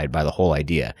horrified by the whole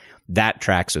idea. That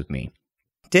tracks with me.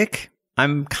 Dick,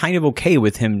 I'm kind of okay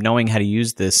with him knowing how to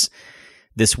use this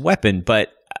weapon,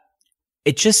 but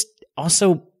it just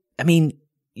also, I mean,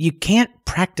 you can't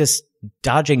practice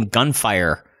dodging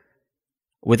gunfire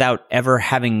without ever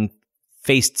having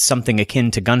faced something akin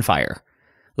to gunfire.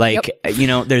 Like, you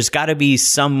know, there's got to be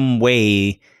some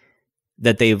way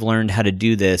that they've learned how to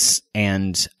do this.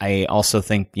 And I also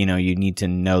think, you know, you need to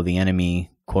know the enemy,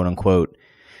 quote unquote.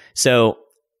 So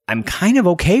I'm kind of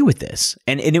okay with this.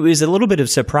 And it was a little bit of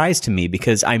surprise to me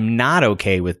because I'm not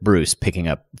okay with Bruce picking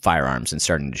up firearms and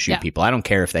starting to shoot people. I don't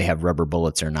care if they have rubber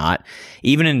bullets or not.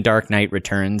 Even in Dark Knight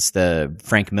Returns, the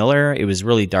Frank Miller, it was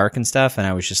really dark and stuff. And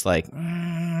I was just like,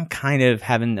 kind of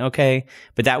having, okay.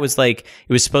 But that was like,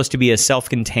 it was supposed to be a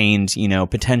self-contained, you know,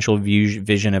 potential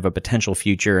vision of a potential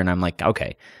future. And I'm like,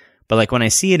 okay. But like when I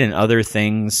see it in other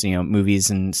things, you know, movies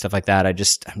and stuff like that,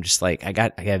 I'm just like,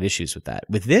 I have issues with that.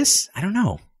 With this, I don't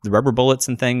know. The rubber bullets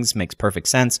and things makes perfect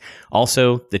sense.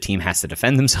 Also, the team has to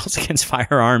defend themselves against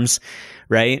firearms,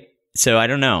 right? So I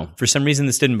don't know. For some reason,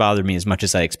 this didn't bother me as much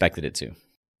as I expected it to.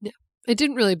 Yeah, it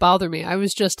didn't really bother me. I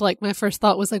was just like, my first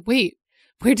thought was like, wait,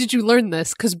 where did you learn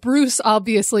this? Because Bruce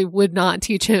obviously would not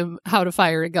teach him how to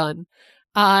fire a gun.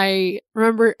 I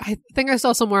remember, I think I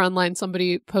saw somewhere online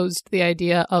somebody posed the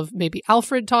idea of maybe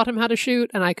Alfred taught him how to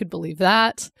shoot, and I could believe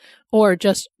that. Or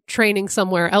just training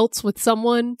somewhere else with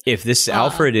someone. If this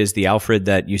Alfred is the Alfred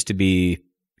that used to be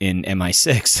in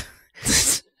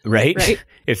MI6, right?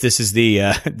 If this is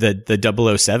the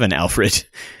 007 Alfred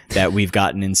that we've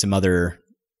gotten in some other,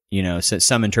 you know,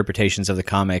 some interpretations of the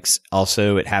comics.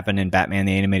 Also, it happened in Batman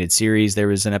the Animated Series. There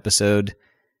was an episode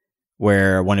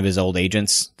where one of his old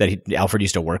agents that Alfred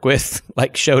used to work with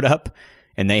like showed up,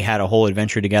 and they had a whole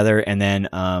adventure together. And then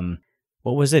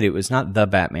what was it? It was not The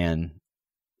Batman.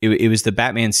 It was the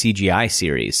Batman CGI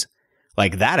series.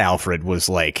 Like that Alfred was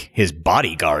like his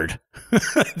bodyguard.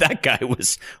 That guy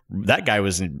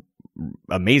was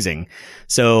amazing.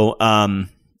 So,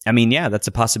 I mean, yeah, that's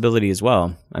a possibility as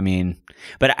well. I mean,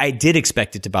 but I did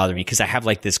expect it to bother me because I have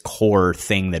like this core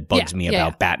thing that bugs me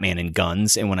about Batman and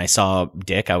guns. And when I saw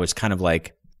Dick, I was kind of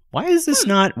like, why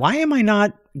am I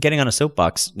not getting on a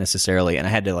soapbox necessarily? And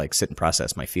I had to like sit and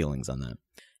process my feelings on that.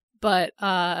 But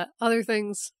other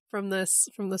things from this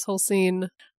whole scene,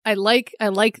 I like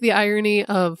the irony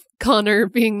of Connor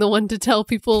being the one to tell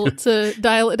people to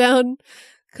dial it down,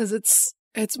 because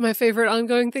it's my favorite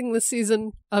ongoing thing this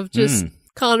season of just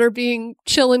Connor being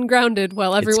chill and grounded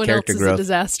while everyone else is a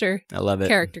disaster. I love it.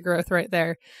 Character growth right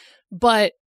there.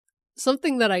 But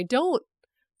something that I don't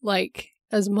like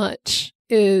as much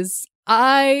is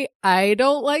I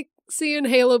don't like seeing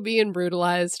Halo being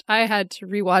brutalized. I had to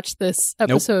rewatch this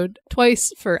episode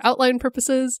twice for outline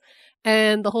purposes,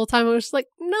 and the whole time I was just like,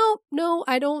 no,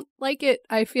 I don't like it.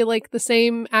 I feel like the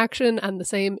same action and the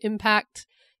same impact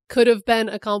could have been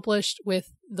accomplished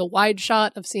with the wide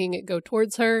shot of seeing it go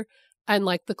towards her and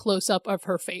like the close-up of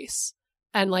her face.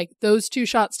 And like those two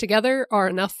shots together are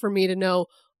enough for me to know,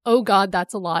 oh God,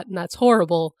 that's a lot and that's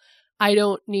horrible. I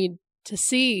don't need to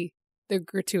see the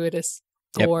gratuitous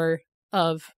gore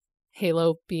of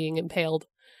Halo being impaled.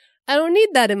 I don't need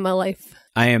that in my life.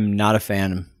 I am not a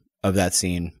fan of that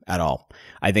scene at all.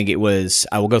 I think I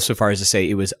will go so far as to say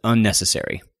it was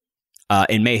unnecessary.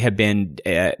 It may have been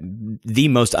the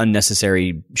most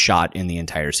unnecessary shot in the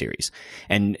entire series.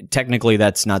 And technically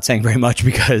that's not saying very much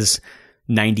because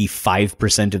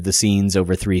 95% of the scenes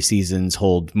over 3 seasons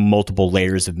hold multiple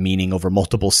layers of meaning over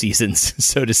multiple seasons.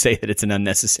 So to say that it's an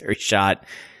unnecessary shot,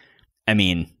 I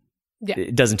mean,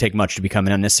 it doesn't take much to become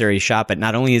an unnecessary shot, but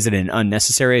not only is it an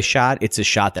unnecessary shot, it's a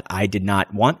shot that I did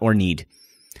not want or need.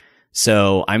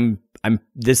 So I'll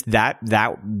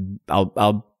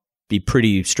be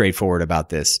pretty straightforward about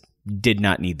this. Did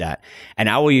not need that. And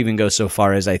I will even go so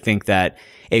far as I think that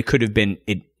it could have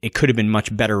been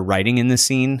much better writing in the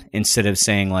scene, instead of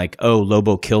saying like, oh,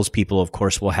 Lobo kills people, of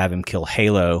course we'll have him kill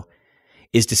Halo,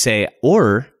 is to say,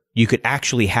 or you could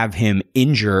actually have him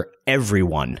injure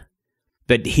everyone.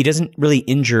 But he doesn't really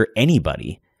injure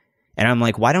anybody. And I'm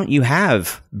like, why don't you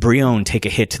have Brion take a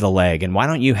hit to the leg? And why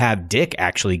don't you have Dick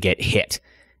actually get hit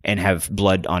and have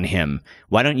blood on him?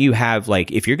 Why don't you have,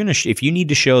 like, if you need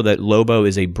to show that Lobo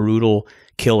is a brutal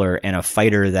killer and a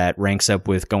fighter that ranks up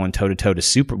with going toe to toe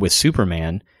with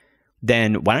Superman,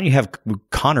 then why don't you have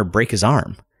Connor break his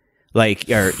arm? Like,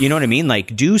 or, you know what I mean?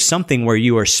 Like, do something where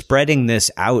you are spreading this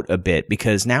out a bit,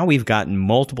 because now we've gotten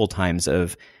multiple times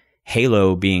of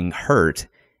Halo being hurt,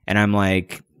 and I'm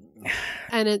like,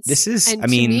 and to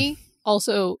me,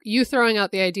 also, you throwing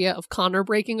out the idea of Connor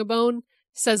breaking a bone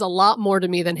says a lot more to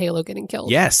me than Halo getting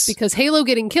killed. Yes. Because Halo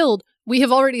getting killed, we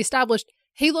have already established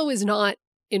Halo is not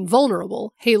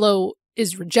invulnerable. Halo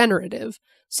is regenerative.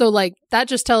 So like that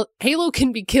just Halo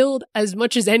can be killed as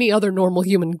much as any other normal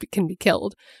human can be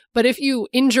killed. But if you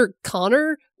injure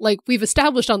Connor, like we've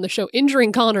established on the show,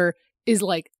 injuring Connor is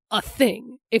like a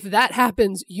thing. If that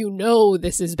happens, you know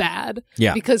this is bad.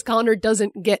 Yeah. Because Connor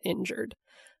doesn't get injured.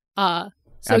 So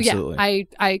absolutely. Yeah,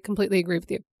 I completely agree with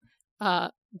you.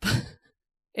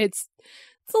 It's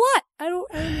a lot. I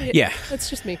don't need it. Yeah. It's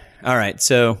just me. All right.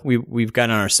 So we've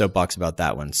gotten on our soapbox about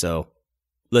that one. So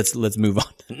let's move on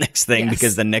to the next thing,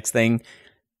 because the next thing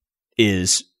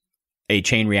is a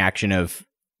chain reaction of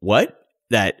what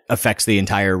that affects the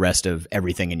entire rest of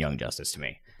everything in Young Justice to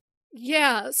me.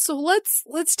 Yeah, so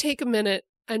let's take a minute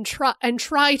and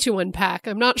try to unpack.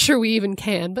 I'm not sure we even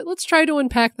can, but let's try to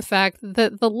unpack the fact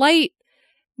that the Light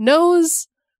knows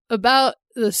about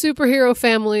the superhero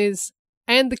families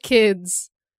and the kids,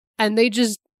 and they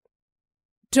just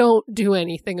don't do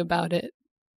anything about it.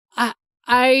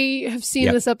 I have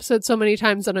seen this episode so many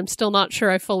times that I'm still not sure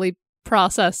I fully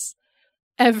process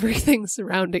everything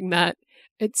surrounding that.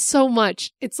 It's so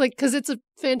much. It's like, because it's a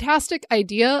fantastic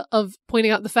idea of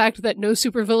pointing out the fact that no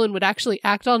supervillain would actually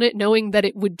act on it, knowing that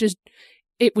it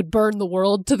would burn the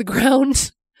world to the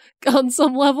ground on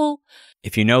some level.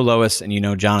 If you know Lois and you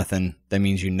know Jonathan, that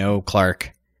means you know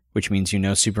Clark, which means you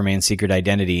know Superman's secret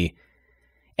identity.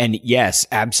 And yes,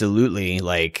 absolutely,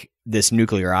 like this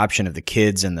nuclear option of the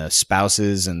kids and the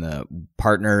spouses and the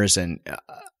partners, and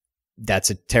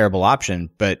that's a terrible option.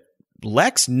 But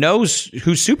Lex knows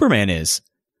who Superman is.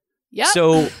 Yeah.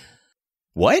 So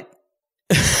what?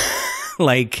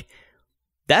 Like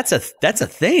that's a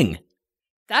thing.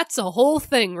 That's a whole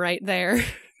thing right there.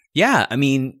 Yeah, I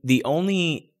mean,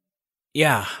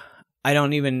 I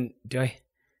don't even, do I?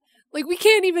 Like,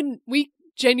 we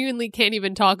genuinely can't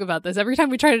even talk about this. Every time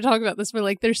we try to talk about this, we're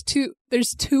like, there's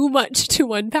too much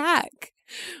to unpack.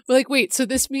 We're like, wait, so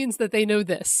this means that they know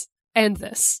this, and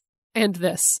this, and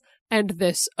this, and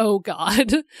this. Oh,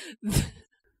 God.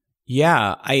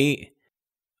 Yeah, I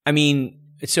mean,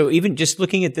 so even just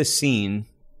looking at this scene,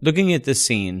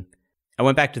 I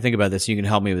went back to think about this, and you can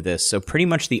help me with this. So pretty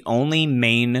much the only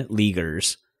main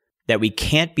leaguers that we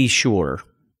can't be sure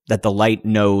that the light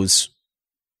knows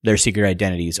their secret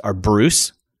identities are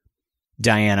Bruce,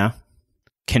 Diana,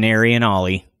 Canary and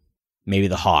Ollie, maybe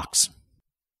the Hawks.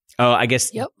 Oh, I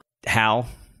guess Hal.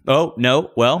 Oh, no,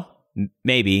 well,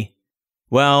 maybe.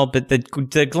 Well, but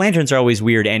the Lanterns are always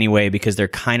weird anyway because they're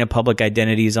kind of public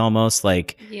identities almost.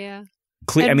 Like, yeah.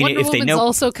 I mean, Wonder if they Woman's know,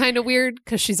 also kind of weird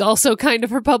because she's also kind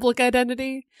of her public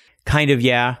identity. kind of,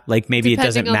 yeah. Like maybe Depending it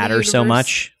doesn't on the matter so universe.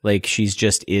 much. Like she's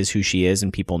just is who she is,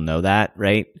 and people know that,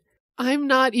 right? I'm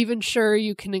not even sure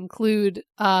you can include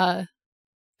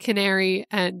Canary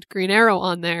and Green Arrow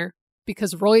on there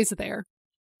because Roy's there.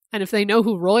 And if they know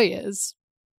who Roy is,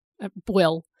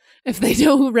 if they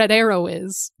know who Red Arrow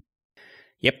is.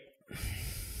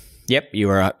 Yep, you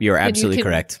are absolutely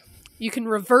correct. You can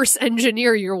reverse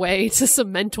engineer your way to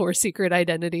some mentor secret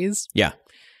identities. Yeah.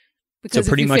 Because so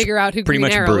pretty if you much, figure out who pretty Green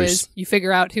much Arrow Bruce. is, you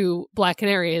figure out who Black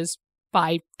Canary is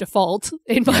by default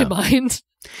in my mind.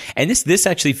 And this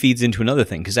actually feeds into another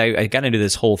thing, because I got into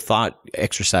this whole thought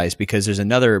exercise because there's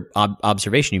another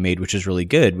observation you made, which is really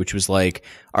good, which was like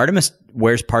Artemis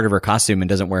wears part of her costume and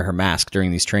doesn't wear her mask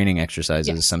during these training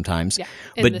exercises sometimes. Yeah,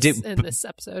 in this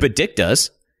episode. But Dick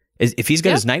does. If he's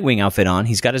got his Nightwing outfit on,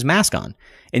 he's got his mask on.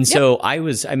 And so I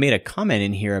made a comment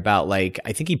in here about, like,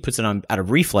 I think he puts it on out of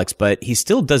reflex, but he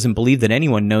still doesn't believe that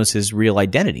anyone knows his real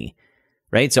identity,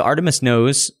 right? So Artemis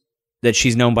knows that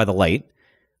she's known by the light,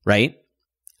 right?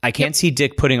 I can't see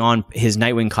Dick putting on his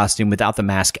Nightwing costume without the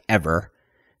mask ever.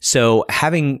 So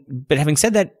having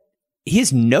said that, he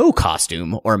has no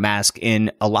costume or mask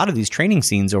in a lot of these training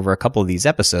scenes over a couple of these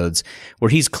episodes where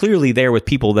he's clearly there with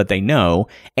people that they know.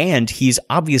 And he's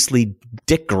obviously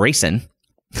Dick Grayson.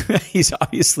 He's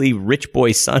obviously rich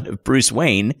boy son of Bruce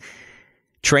Wayne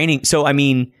training. So, I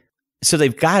mean, so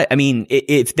they've got, I mean,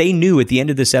 if they knew at the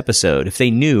end of this episode, if they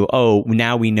knew, oh,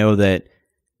 now we know that,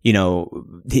 you know,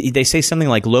 they say something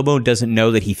like Lobo doesn't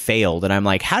know that he failed. And I'm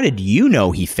like, how did you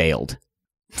know he failed?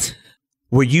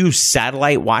 Were you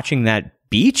satellite watching that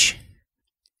beach?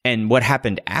 And what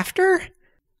happened after?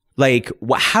 Like,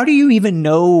 how do you even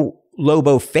know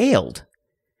Lobo failed?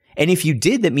 And if you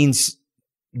did, that means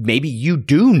maybe you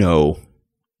do know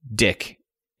Dick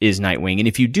is Nightwing. And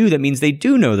if you do, that means they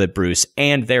do know that Bruce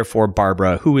and therefore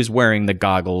Barbara, who is wearing the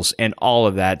goggles and all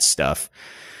of that stuff.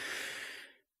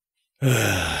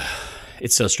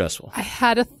 It's so stressful. I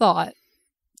had a thought,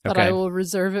 but Okay. I will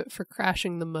reserve it for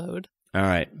crashing the mode. All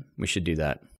right. We should do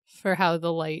that. For how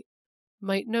the light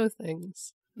might know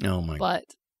things. Oh my. But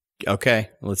Okay.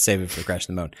 Let's save it for Crash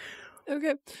the Mode.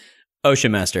 okay.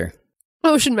 Ocean Master.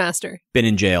 Ocean Master Been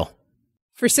in jail.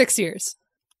 for 6 years.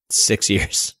 6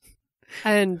 years.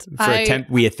 And For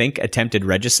we think attempted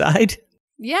regicide?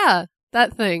 yeah,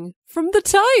 that thing from the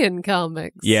tie-in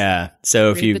comics. Yeah.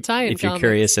 So Read the tie-in if you're comics.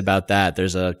 curious about that,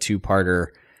 there's a 2-parter.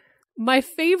 My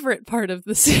favorite part of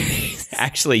the series.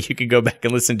 Actually, you could go back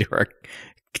and listen to our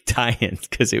tie-in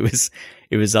because it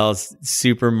was all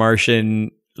super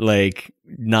Martian like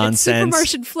nonsense. It's Super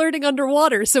Martian flirting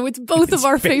underwater, so it's both of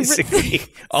our favorite Basically, things.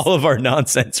 all of our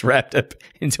nonsense wrapped up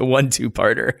into one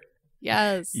 2-parter.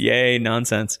 Yes. Yay,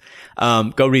 nonsense.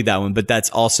 Go read that one, but that's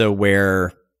also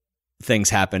where things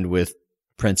happened with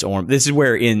Prince Orm. This is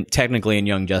where technically in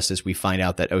Young Justice, we find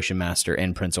out that Ocean Master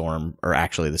and Prince Orm are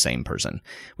actually the same person,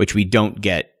 which we don't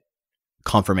get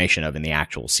confirmation of in the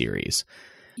actual series.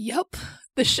 Yep.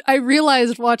 I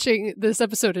realized watching this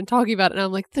episode and talking about it, and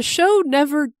I'm like, the show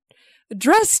never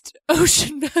addressed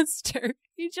Ocean Master.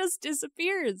 He just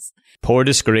disappears. Poor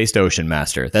disgraced Ocean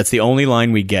Master. That's the only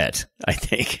line we get, I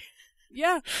think.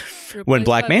 Yeah. When Replaced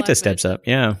Black by Manta steps up.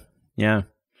 Yeah. Yeah.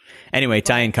 Anyway, But-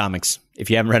 tie-in comics. If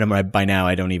you haven't read them by now,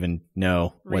 I don't even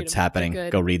know Read what's 'em. They're happening.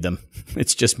 good. Go read them.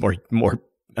 It's just more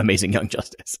amazing Young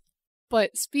Justice.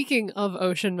 But speaking of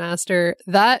Ocean Master,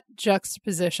 that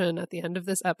juxtaposition at the end of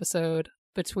this episode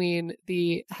between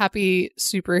the happy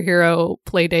superhero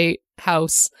playdate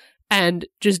house and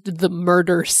just the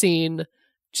murder scene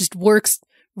just works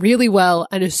really well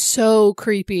and is so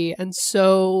creepy and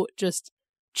so just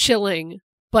chilling,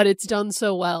 but it's done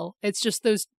so well. It's just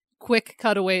those quick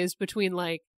cutaways between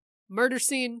like murder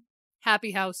scene,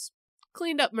 happy house,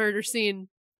 cleaned up murder scene,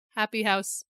 happy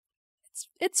house.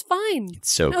 it's fine.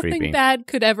 It's so Nothing creepy. bad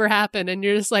could ever happen. And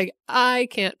you're just like, I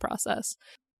can't process.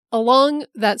 Along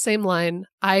that same line,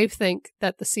 I think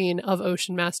that the scene of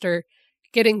Ocean Master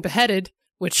getting beheaded,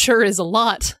 which sure is a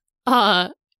lot,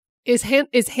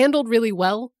 is handled really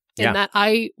well. In Yeah. that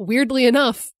I, weirdly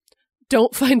enough,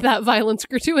 don't find that violence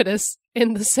gratuitous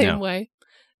in the same No. way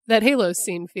that Halo's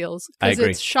scene feels. I Because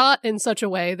agree. it's shot in such a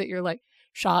way that you're like,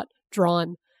 shot,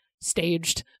 drawn,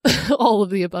 staged, all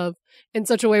of the above, in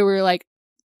such a way where you're like,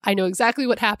 I know exactly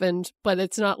what happened, but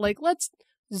it's not like, let's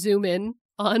zoom in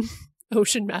on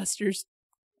Ocean Master's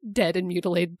dead and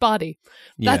mutilated body.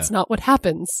 That's not what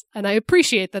happens. And I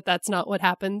appreciate that that's not what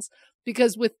happens,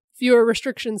 because with fewer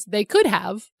restrictions they could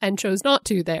have and chose not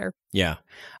to there. Yeah.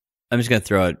 I'm just going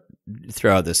to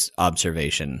throw out this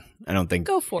observation. I don't think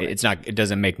Go for it. it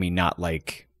doesn't make me not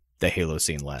like the Halo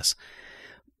scene less.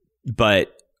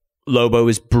 But Lobo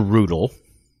is brutal.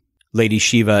 Lady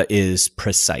Shiva is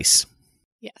precise.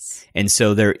 Yes. And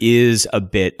so there is a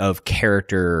bit of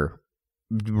character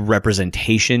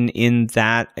representation in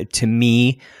that to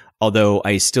me, although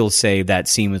I still say that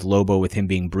scene with Lobo with him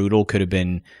being brutal could have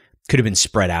been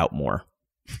spread out more.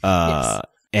 Yes.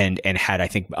 And had, I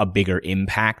think, a bigger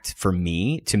impact to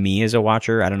me as a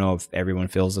watcher. I don't know if everyone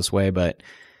feels this way, but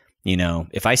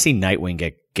if I see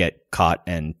Nightwing get caught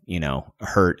and,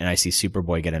 hurt, and I see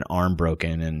Superboy get an arm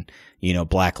broken, and,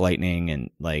 Black Lightning, and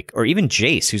or even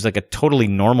Jace, who's like a totally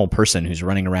normal person who's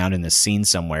running around in this scene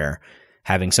somewhere,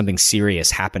 having something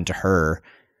serious happen to her.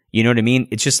 You know what I mean?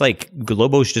 It's just like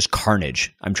Lobo's just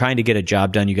carnage. I'm trying to get a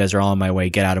job done. You guys are all in my way.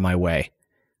 Get out of my way.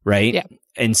 Right? Yeah.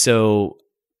 And so,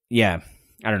 yeah,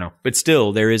 I don't know. But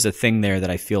still, there is a thing there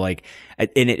that I feel like, and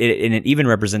it even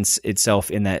represents itself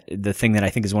in that the thing that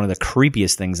I think is one of the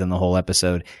creepiest things in the whole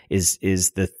episode is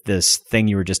this thing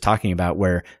you were just talking about,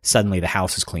 where suddenly the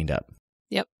house is cleaned up.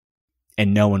 Yep.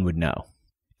 And no one would know.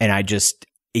 And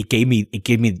it gave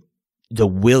me the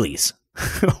willies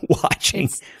watching.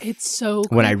 It's so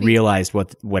creepy. When I realized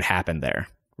what happened there.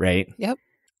 Right? Yep.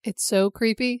 It's so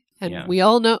creepy. And Yeah. we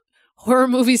all know horror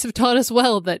movies have taught us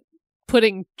well that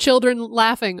putting children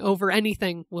laughing over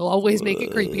anything will always make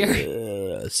it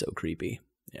creepier. So creepy.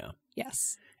 Yeah.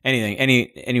 Yes.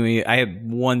 Anyway, I have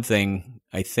one thing,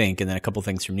 I think, and then a couple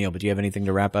things from Neal, but do you have anything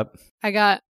to wrap up? I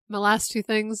got my last two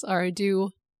things are I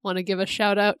do want to give a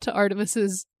shout out to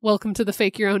Artemis's Welcome to the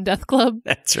Fake Your Own Death Club,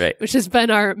 That's right. which has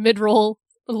been our mid-roll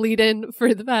lead-in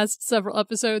for the past several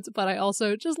episodes, but I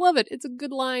also just love it. It's a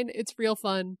good line. It's real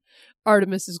fun.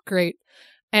 Artemis is great.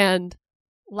 And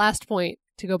last point,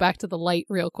 to go back to the light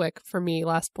real quick for me,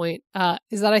 last point,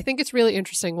 is that I think it's really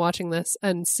interesting watching this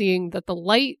and seeing that the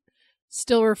light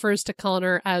still refers to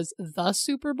Connor as the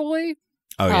Superboy.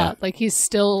 Oh yeah. Like he's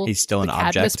still He's still an the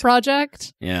Cadmus object.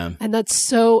 project. Yeah. And that's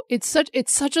so it's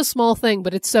such a small thing,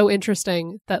 but it's so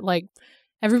interesting that like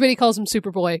everybody calls him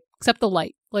Superboy except the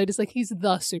light. Light is like he's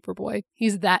the Superboy.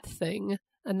 He's that thing.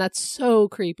 And that's so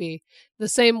creepy. The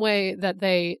same way that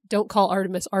they don't call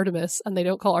Artemis Artemis and they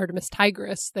don't call Artemis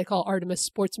Tigress, they call Artemis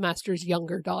Sportsmaster's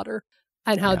younger daughter.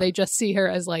 And how Yeah. they just see her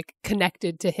as like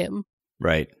connected to him.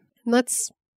 Right. And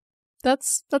that's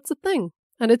a thing.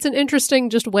 And it's an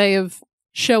interesting just way of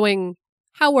showing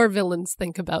how our villains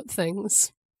think about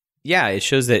things. Yeah, it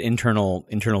shows that internal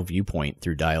viewpoint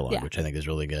through dialogue, Yeah. which I think is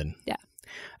really good. Yeah.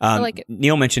 I like it.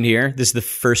 Neal mentioned here, this is the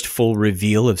first full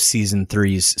reveal of season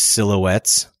 3's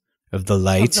silhouettes of the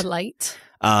light. Of the light.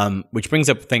 Which brings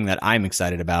up a thing that I'm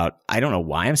excited about. I don't know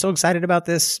why I'm so excited about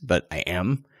this, but I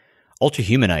am.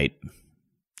 Ultrahumanite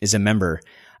is a member,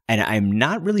 and I'm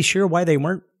not really sure why they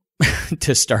weren't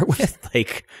to start with.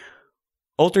 Like,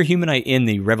 Ultrahumanite in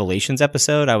the Revelations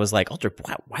episode, I was like,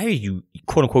 why are you,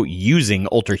 quote unquote, using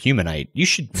Ultrahumanite? You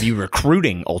should be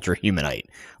recruiting Ultrahumanite.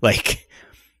 Like,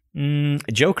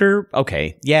 Joker,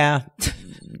 okay, yeah,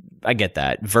 I get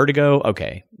that. Vertigo,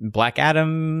 okay. Black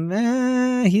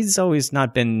Adam, he's always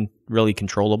not been really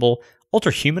controllable.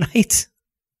 Ultrahumanite?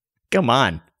 Come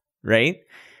on, right?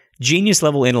 Genius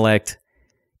level intellect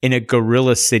in a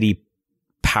Gorilla City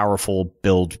powerful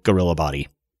build gorilla body.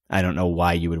 I don't know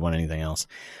why you would want anything else.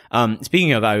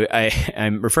 Speaking of,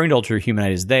 I'm referring to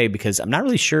Ultrahumanite as they because I'm not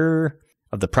really sure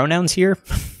of the pronouns here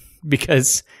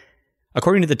because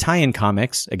according to the tie-in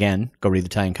comics, again, go read the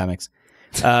tie-in comics,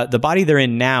 the body they're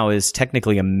in now is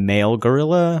technically a male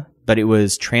gorilla, but it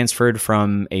was transferred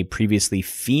from a previously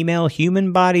female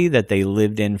human body that they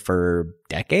lived in for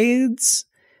decades.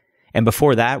 And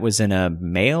before that was in a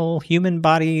male human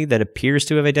body that appears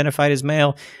to have identified as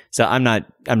male. So I'm not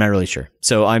really sure.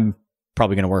 So I'm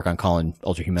probably going to work on calling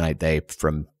Ultrahumanite they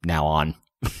from now on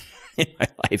in my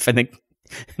life. I think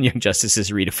Young Justice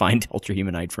has redefined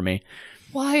Ultrahumanite for me.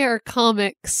 Why are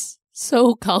comics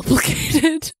So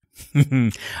complicated.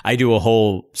 I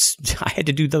had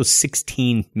to do those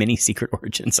 16 mini secret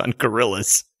origins on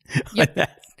gorillas. Yep.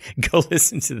 Go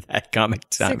listen to that comic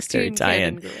commentary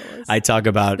tie-in. Gorillas. I talk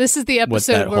about This is the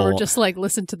episode where we're just like,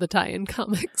 listen to the tie-in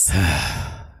comics.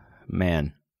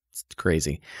 Man, it's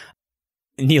crazy.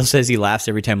 Neal says he laughs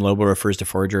every time Lobo refers to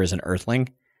Forager as an Earthling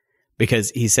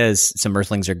because he says some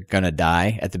Earthlings are going to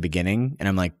die at the beginning. And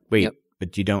I'm like, wait,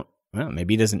 but you don't, well,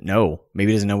 maybe he doesn't know.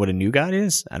 Maybe he doesn't know what a new god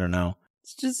is. I don't know.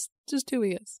 It's just who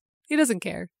he is. He doesn't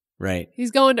care. Right. He's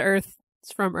going to Earth.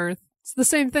 It's from Earth. It's the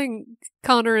same thing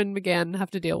Connor and McGann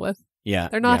have to deal with. Yeah.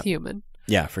 They're not human.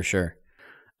 Yeah, for sure.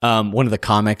 One of the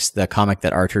comic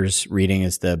that Arthur's reading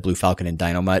is the Blue Falcon and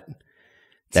Dynamite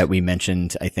that we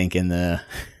mentioned, I think, in the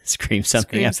Scream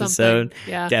Something episode.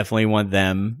 Yeah. Definitely want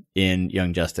them in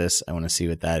Young Justice. I want to see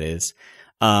what that is.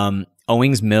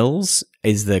 Owings Mills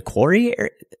is the quarry,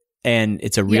 and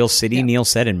it's a real city, yeah. Neal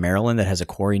said, in Maryland that has a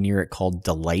quarry near it called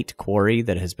Delight Quarry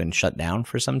that has been shut down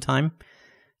for some time.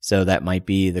 So that might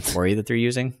be the quarry that they're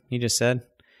using, he just said.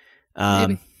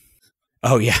 Maybe.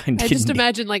 Oh, yeah. I just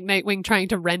imagine like Nightwing trying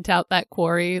to rent out that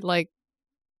quarry. Like,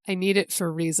 I need it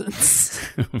for reasons.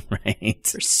 Right.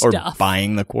 For stuff. Or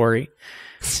buying the quarry,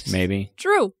 maybe.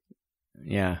 True.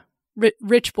 Yeah.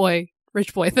 Rich boy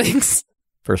things.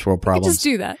 First world problems. Just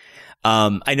do that.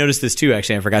 I noticed this too,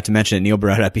 actually. I forgot to mention it. Neal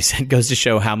brought it up. He said, goes to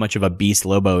show how much of a beast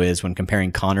Lobo is when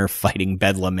comparing Connor fighting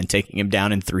Bedlam and taking him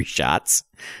down in 3 shots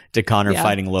to Connor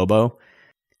fighting Lobo.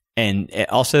 And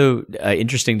also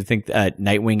interesting to think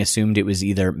Nightwing assumed it was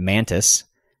either Mantis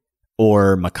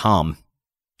or Macomb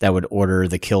that would order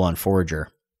the kill on Forager.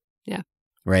 Yeah.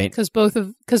 Right? Because both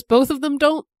of them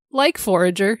don't like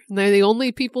Forager. And they're the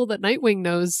only people that Nightwing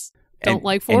knows don't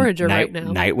like Forager right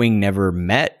now. Nightwing never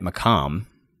met Macomb.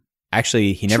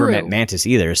 Actually, he never met Mantis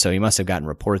either, so he must have gotten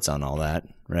reports on all that,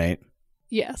 right?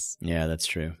 Yes. Yeah, that's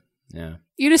true. Yeah.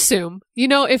 You'd assume. You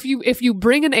know, if you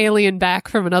bring an alien back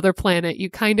from another planet, you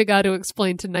kind of got to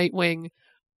explain to Nightwing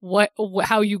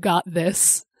how you got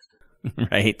this.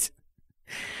 Right.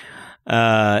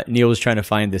 Neal was trying to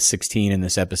find this 16 in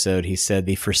this episode. He said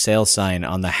the for sale sign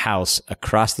on the house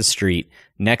across the street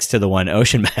next to the one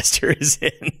Ocean Master is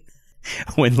in.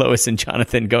 When Lois and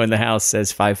Jonathan go in the house,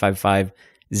 says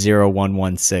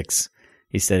 555-0116.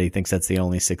 He said he thinks that's the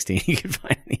only 16 he could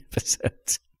find in the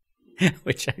episodes,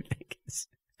 which I think is.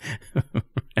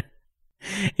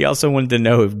 He also wanted to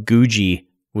know if Gucci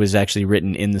was actually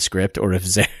written in the script or if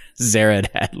Zared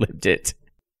had lived it,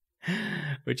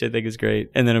 which I think is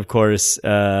great. And then, of course,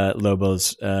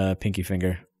 Lobo's pinky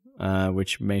finger,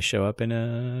 which may show up in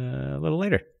a little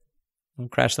later. We'll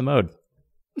crash the mode.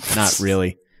 Not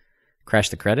really. Crash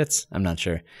the credits? I'm not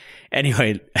sure.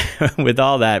 Anyway, with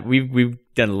all that, we've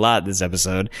done a lot this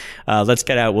episode. Let's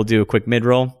get out. We'll do a quick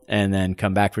mid-roll and then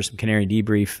come back for some Canary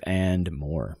Debrief and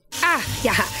more.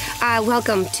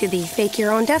 Welcome to the Fake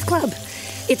Your Own Death Club.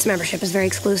 Its membership is very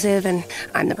exclusive, and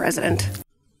I'm the president.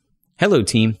 Hello,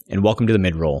 team, and welcome to the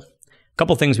mid-roll. A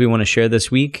couple things we want to share this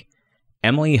week.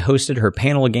 Emily hosted her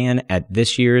panel again at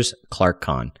this year's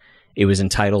ClarkCon. It was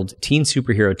entitled Teen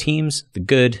Superhero Teams, the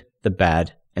Good, the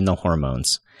Bad, and the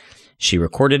Hormones. She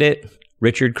recorded it,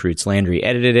 Richard Kreutz-Landry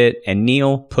edited it, and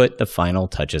Neal put the final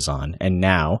touches on. And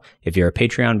now, if you're a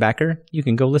Patreon backer, you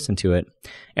can go listen to it.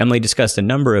 Emily discussed a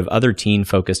number of other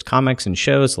teen-focused comics and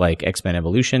shows like X-Men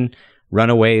Evolution,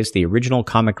 Runaways, the original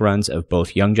comic runs of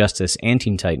both Young Justice and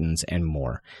Teen Titans, and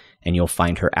more. And you'll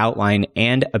find her outline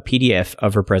and a PDF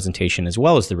of her presentation as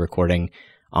well as the recording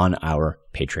on our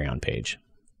Patreon page.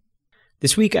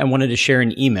 This week, I wanted to share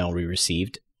an email we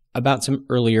received about some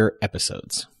earlier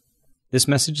episodes. This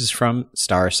message is from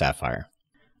Star Sapphire.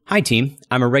 Hi team,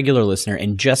 I'm a regular listener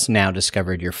and just now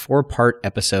discovered your 4-part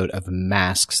episode of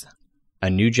Masks, A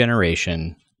New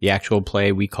Generation, the actual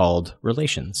play we called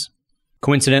Relations.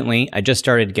 Coincidentally, I just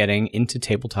started getting into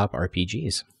tabletop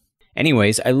RPGs.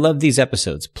 Anyways, I love these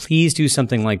episodes. Please do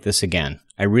something like this again.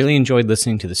 I really enjoyed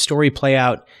listening to the story play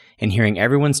out and hearing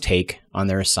everyone's take on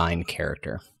their assigned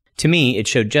character. To me, it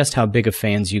showed just how big of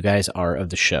fans you guys are of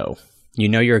the show. You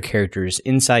know your characters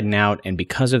inside and out, and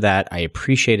because of that, I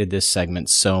appreciated this segment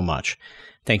so much.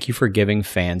 Thank you for giving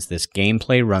fans this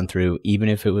gameplay run-through, even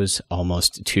if it was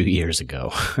almost 2 years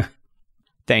ago.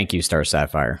 Thank you, Star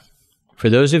Sapphire. For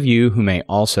those of you who may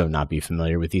also not be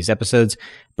familiar with these episodes,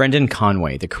 Brendan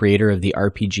Conway, the creator of the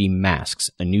RPG Masks,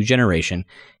 A New Generation,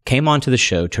 came onto the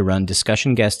show to run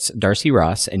discussion guests Darcy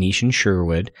Ross and Ishan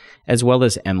Sherwood, as well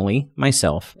as Emily,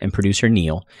 myself, and producer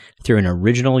Neal, through an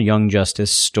original Young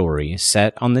Justice story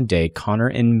set on the day Connor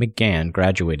and McGann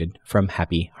graduated from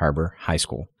Happy Harbor High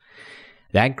School.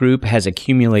 That group has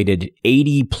accumulated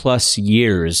 80 plus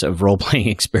years of role-playing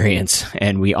experience,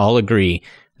 and we all agree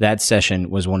that session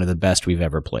was one of the best we've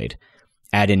ever played.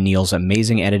 Add in Neal's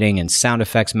amazing editing and sound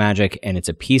effects magic, and it's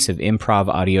a piece of improv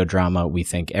audio drama we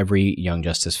think every Young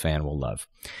Justice fan will love.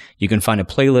 You can find a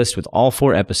playlist with all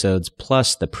 4 episodes,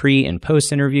 plus the pre- and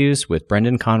post-interviews with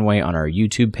Brendan Conway on our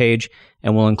YouTube page,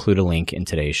 and we'll include a link in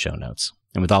today's show notes.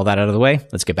 And with all that out of the way,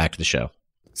 let's get back to the show.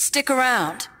 Stick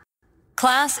around.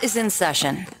 Class is in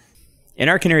session. In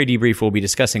our Canary Debrief, we'll be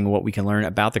discussing what we can learn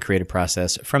about the creative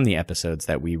process from the episodes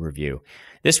that we review.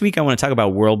 This week, I want to talk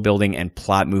about world building and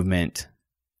plot movement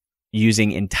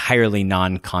using entirely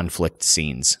non-conflict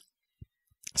scenes.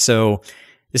 So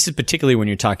this is particularly when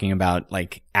you're talking about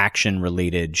like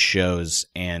action-related shows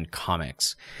and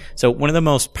comics. So one of the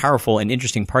most powerful and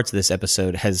interesting parts of this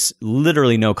episode has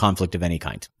literally no conflict of any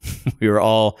kind. We were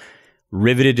all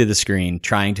riveted to the screen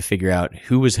trying to figure out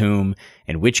who was whom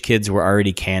and which kids were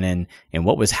already canon and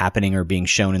what was happening or being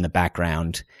shown in the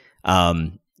background.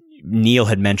 Neal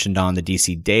had mentioned on the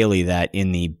DC Daily that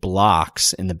in the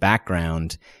blocks in the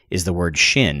background is the word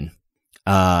Shin.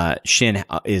 Shin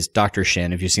is Dr.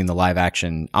 Shin. If you've seen the live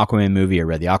action Aquaman movie or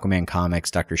read the Aquaman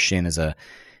comics, Dr. Shin is a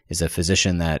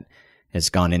physician that has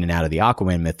gone in and out of the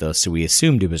Aquaman mythos, so we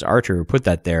assumed it was Archer who put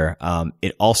that there.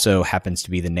 It also happens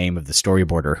to be the name of the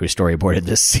storyboarder who storyboarded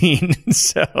this scene.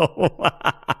 So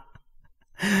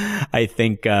I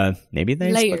think maybe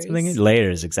they put something in.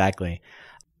 Layers, exactly.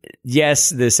 Yes,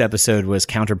 this episode was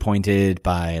counterpointed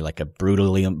by like a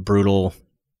brutal,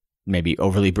 maybe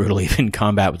overly brutal even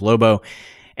combat with Lobo,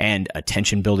 and a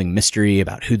tension-building mystery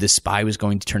about who the spy was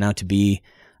going to turn out to be.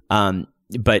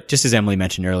 But just as Emily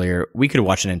mentioned earlier, we could have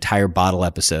watched an entire bottle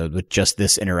episode with just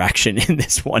this interaction in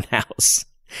this one house.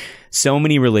 So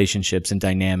many relationships and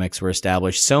dynamics were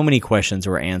established. So many questions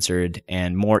were answered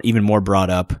and even more brought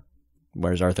up.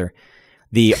 Where's Arthur?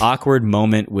 The awkward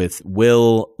moment with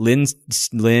Lynn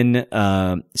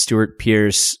Stewart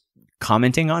Pierce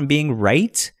commenting on being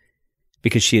right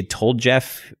because she had told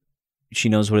Jeff she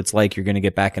knows what it's like. You're going to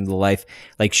get back into the life.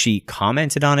 Like she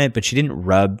commented on it, but she didn't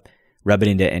rub it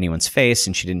into anyone's face,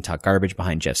 and she didn't talk garbage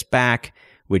behind Jeff's back,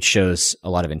 which shows a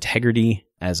lot of integrity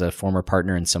as a former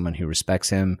partner and someone who respects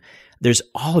him. There's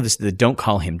all of this, the don't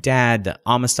call him dad, the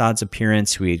Amistad's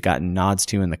appearance, who we had gotten nods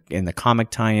to in the comic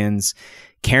tie-ins,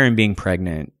 Karen being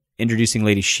pregnant, introducing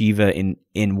Lady Shiva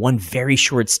in one very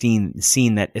short scene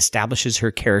that establishes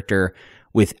her character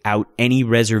without any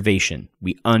reservation.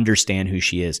 We understand who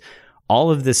she is. All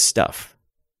of this stuff.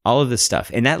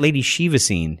 In that Lady Shiva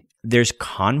scene, there's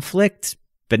conflict,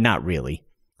 but not really.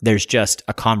 There's just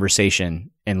a conversation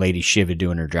and Lady Shiva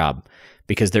doing her job,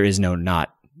 because there's no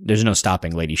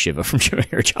stopping Lady Shiva from doing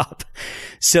her job.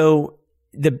 So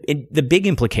the big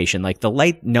implication, like the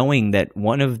light knowing that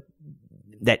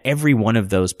every one of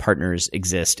those partners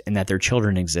exist and that their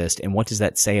children exist, and what does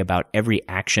that say about every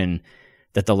action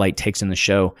that the light takes in the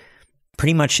show?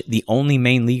 Pretty much the only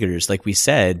main leaguers, like we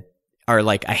said, are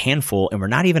like a handful, and we're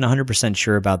not even 100%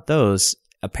 sure about those.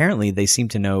 Apparently, they seem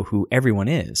to know who everyone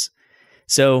is.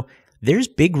 So there's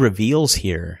big reveals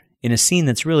here in a scene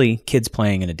that's really kids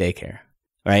playing in a daycare,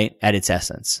 right? At its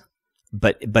essence,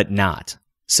 but not.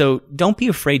 So don't be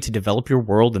afraid to develop your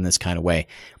world in this kind of way.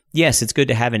 Yes, it's good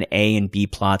to have an A and B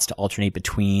plots to alternate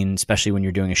between, especially when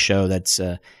you're doing a show that's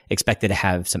expected to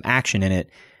have some action in it.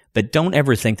 But don't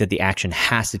ever think that the action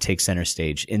has to take center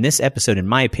stage. In this episode, in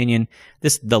my opinion,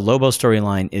 the Lobo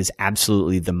storyline is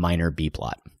absolutely the minor B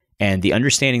plot. And the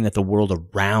understanding that the world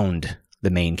around the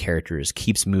main characters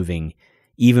keeps moving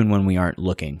even when we aren't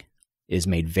looking is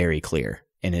made very clear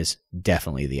and is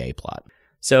definitely the A plot.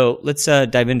 So let's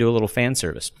dive into a little fan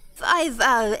service. I've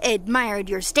admired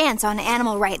your stance on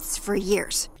animal rights for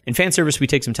years. In fan service, we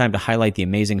take some time to highlight the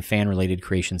amazing fan-related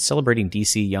creations celebrating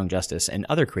DC, Young Justice, and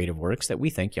other creative works that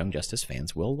we think Young Justice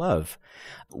fans will love.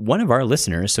 One of our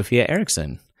listeners, Sophia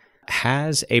Erickson,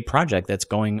 has a project that's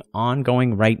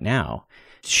ongoing right now.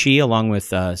 She, along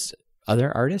with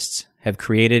other artists, have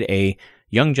created a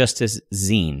Young Justice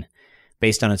zine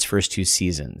based on its first 2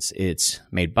 seasons. It's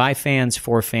made by fans,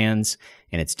 for fans,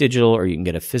 and it's digital, or you can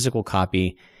get a physical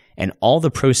copy. And all the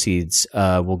proceeds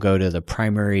will go to the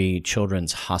Primary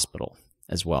Children's Hospital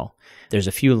as well. There's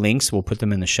a few links. We'll put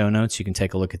them in the show notes. You can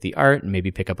take a look at the art and maybe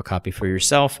pick up a copy for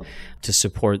yourself to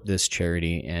support this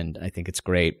charity. And I think it's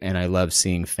great. And I love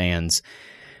seeing fans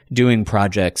doing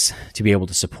projects to be able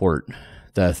to support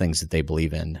the things that they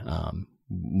believe in.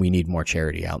 We need more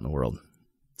charity out in the world.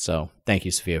 So thank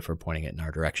you, Sophia, for pointing it in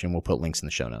our direction. We'll put links in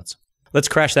the show notes. Let's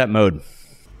crash that mode.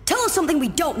 Tell us something we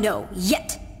don't know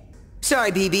yet.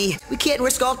 Sorry, BB. We can't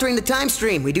risk altering the time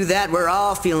stream. We do that, we're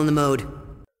all feeling the mode.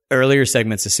 Earlier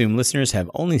segments assume listeners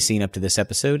have only seen up to this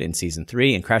episode in Season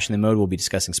 3, and Crashing the Mode will be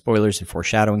discussing spoilers and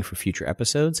foreshadowing for future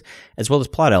episodes, as well as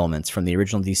plot elements from the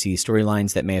original DC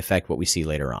storylines that may affect what we see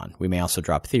later on. We may also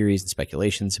drop theories and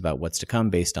speculations about what's to come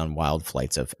based on wild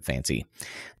flights of fancy.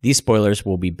 These spoilers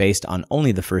will be based on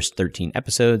only the first 13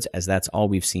 episodes, as that's all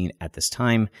we've seen at this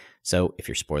time, so if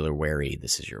you're spoiler wary,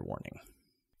 this is your warning.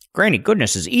 Granny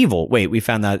Goodness is evil! Wait, we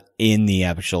found that in the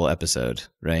actual episode,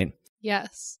 right?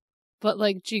 Yes. But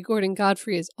like G. Gordon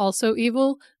Godfrey is also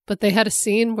evil, but they had a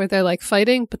scene where they're like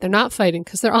fighting, but they're not fighting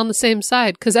because they're on the same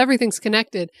side because everything's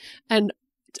connected. And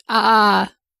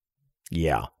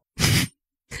yeah.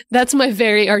 That's my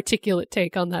very articulate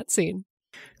take on that scene.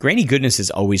 Granny Goodness has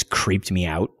always creeped me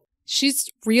out. She's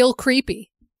real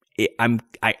creepy. I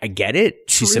get it.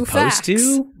 She's True supposed facts.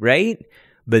 to, right?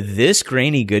 But this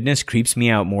Granny Goodness creeps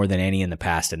me out more than any in the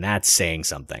past, and that's saying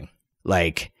something.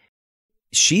 Like,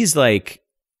 she's like,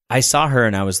 I saw her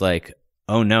and I was like,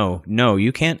 oh no,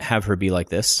 you can't have her be like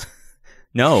this.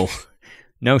 No,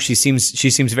 she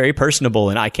seems very personable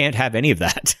and I can't have any of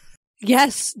that.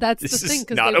 Yes, that's This the thing, is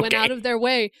because not they went okay. out of their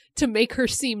way to make her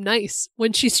seem nice.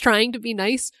 When she's trying to be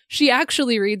nice, she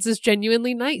actually reads as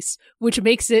genuinely nice, which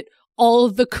makes it all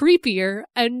the creepier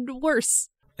and worse.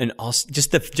 And also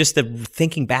just the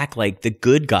thinking back, like the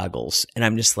good goggles. And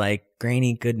I'm just like,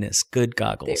 Granny Goodness, good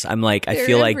goggles. I'm like, I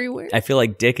feel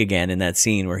like Dick again in that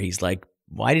scene where he's like,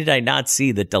 why did I not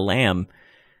see that DeLam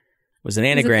was an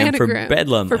anagram for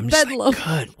Bedlam? For I'm just Bedlam. like,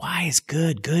 good. Why is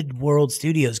good? Good World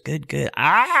Studios. Good.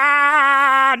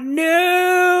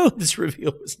 No! This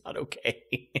reveal was not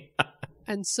okay.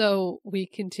 And so we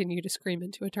continue to scream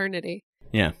into eternity.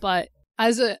 Yeah. But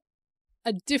as a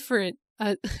different,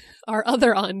 our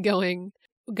other ongoing,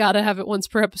 gotta have it once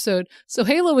per episode. So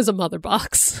Halo is a mother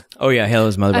box. Oh yeah,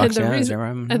 Halo's mother box. And the Yeah, reason- is that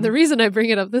right? And the reason I bring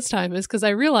it up this time is because I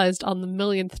realized on the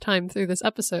millionth time through this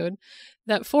episode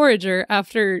that Forager,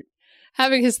 after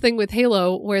having his thing with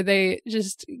Halo, where they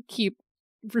just keep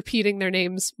repeating their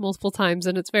names multiple times,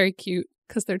 and it's very cute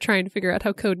because they're trying to figure out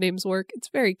how code names work. It's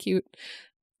very cute.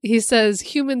 He says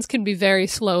humans can be very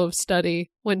slow of study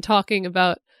when talking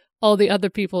about all the other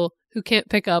people who can't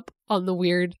pick up on the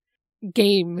weird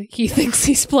game he thinks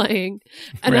he's playing.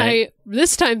 And Right. I,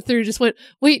 this time through, just went,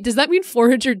 wait, does that mean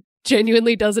Forager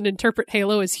genuinely doesn't interpret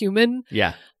Halo as human?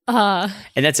 Yeah.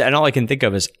 And all I can think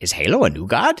of is Halo a new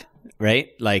god? Right?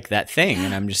 Like that thing.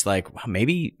 And I'm just like, wow,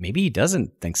 maybe he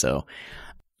doesn't think so.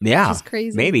 Yeah. Which is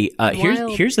crazy. Maybe.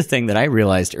 Wild. Here's the thing that I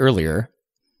realized earlier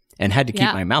and had to keep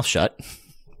Yeah. my mouth shut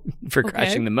for Okay.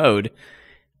 crashing the mode.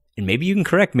 And maybe you can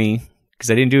correct me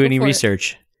because I didn't do any for it.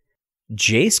 research.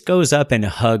 Jace goes up and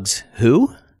hugs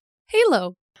who?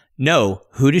 Halo. No.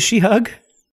 Who does she hug?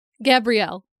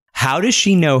 Gabrielle. How does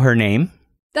she know her name?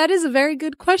 That is a very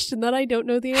good question that I don't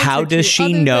know the answer How does to, she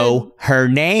other know her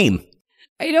name? than-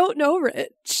 I don't know,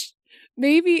 Rich.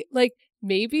 Maybe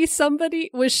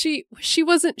somebody she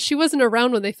wasn't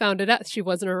around when they found it out. She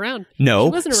wasn't around. She No.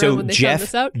 wasn't around So when they found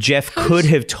this out. Jeff How could does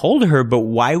she- have told her, but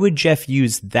why would Jeff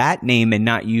use that name and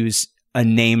not use a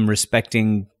name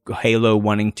respecting Halo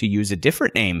wanting to use a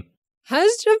different name? How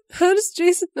does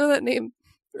Jason know that name,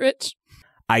 Rich?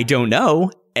 I don't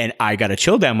know. And I got a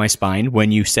chill down my spine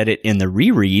when you said it in the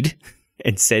reread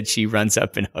and said she runs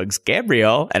up and hugs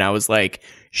Gabrielle. And I was like,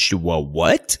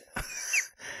 what?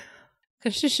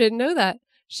 Because she should know that.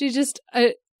 She just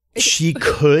She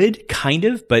could, kind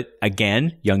of, but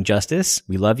again, Young Justice,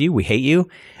 we love you, we hate you.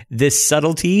 This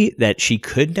subtlety that she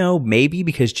could know, maybe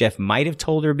because Jeff might have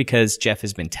told her because Jeff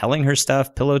has been telling her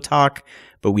stuff, pillow talk,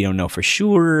 but we don't know for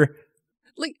sure.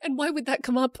 like, and why would that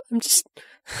come up? I'm just.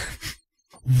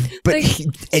 But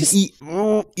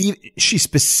like, she's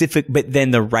specific, but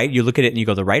then you look at it and you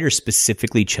go, the writer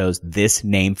specifically chose this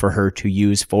name for her to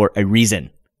use for a reason.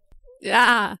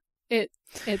 Yeah,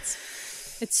 it's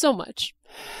so much.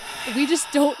 We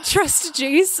just don't trust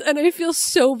Jace, and I feel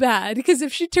so bad because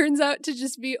if she turns out to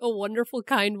just be a wonderful,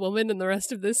 kind woman in the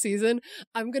rest of this season,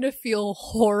 I'm gonna feel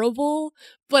horrible.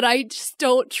 But I just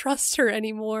don't trust her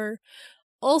anymore.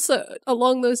 Also,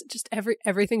 along those, just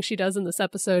everything she does in this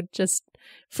episode just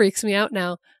freaks me out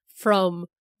now. From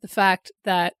the fact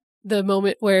that the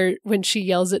moment when she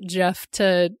yells at Jeff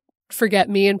to forget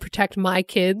me and protect my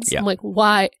kids, Yeah. I'm like,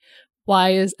 why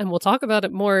is, and we'll talk about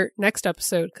it more next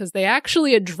episode because they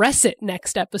actually address it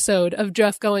next episode of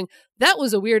Jeff going, that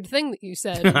was a weird thing that you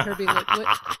said, and her being like,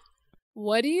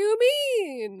 what do you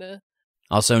mean?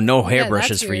 Also, no hairbrushes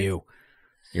that's for weird. you.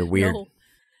 You're weird.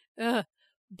 No.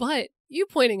 But you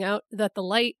pointing out that the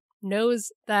light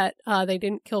knows that they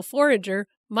didn't kill Forager,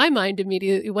 my mind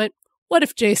immediately went, what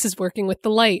if Jace is working with the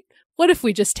light? What if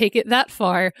we just take it that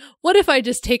far? What if I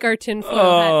just take our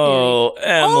tinfoil hat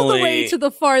theory all the way to the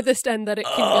farthest end that it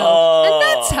can go? And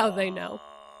that's how they know.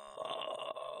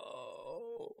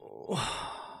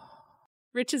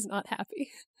 Rich is not happy.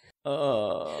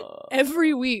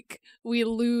 Every week we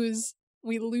lose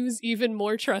even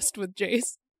more trust with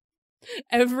Jace.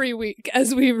 Every week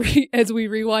as we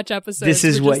rewatch episodes. This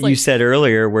is what you said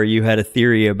earlier, where you had a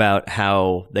theory about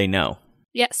how they know.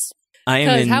 Yes. I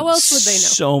am in how else would they know?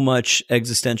 So much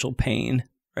existential pain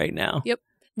right now. Yep.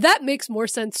 That makes more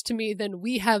sense to me than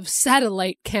we have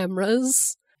satellite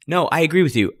cameras. No, I agree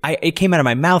with you. It came out of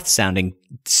my mouth sounding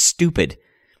stupid.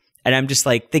 And I'm just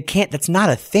like, they can't, that's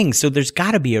not a thing. So there's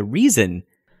got to be a reason.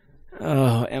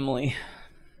 Oh, Emily.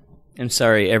 I'm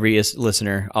sorry, every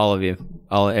listener, all of you,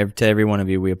 to every one of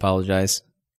you, we apologize.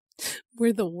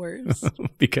 We're the worst.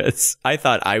 Because I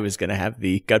thought I was going to have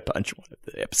the gut punch one of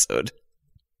the episode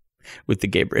with the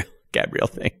Gabriel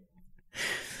thing.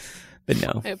 But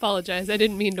no. I apologize. I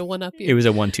didn't mean to one-up you. It was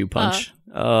a 1-2 punch.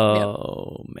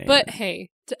 Man. But hey,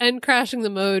 to end Crashing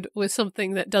the Mode with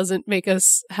something that doesn't make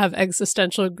us have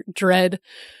existential dread,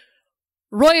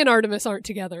 Roy and Artemis aren't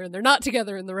together, and they're not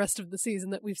together in the rest of the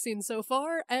season that we've seen so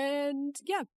far, and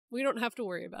yeah, we don't have to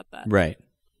worry about that. Right.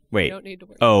 Wait. We don't need to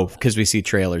worry about that. Because we see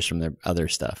trailers from their other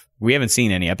stuff. We haven't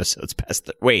seen any episodes past...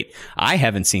 I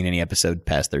haven't seen any episode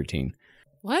past 13.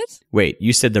 What? Wait,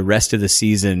 you said the rest of the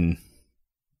season...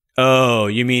 Oh,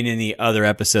 you mean in the other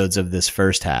episodes of this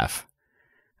first half?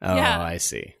 Oh, yeah. I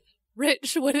see.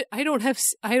 Rich, what?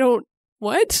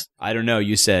 What? I don't know.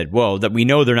 You said, well, that we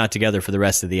know they're not together for the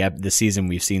rest of the season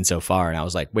we've seen so far. And I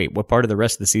was like, wait, what part of the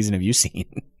rest of the season have you seen?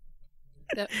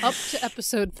 Up to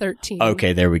episode 13.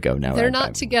 Okay, there we go. Now they're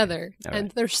not together. And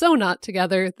they're so not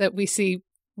together that we see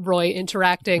Roy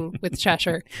interacting with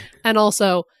Cheshire. And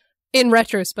also... in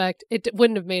retrospect, it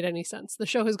wouldn't have made any sense. The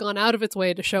show has gone out of its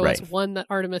way to show us, one, that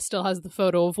Artemis still has the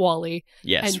photo of Wally.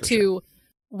 Yes, and two,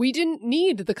 we didn't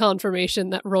need the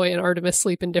confirmation that Roy and Artemis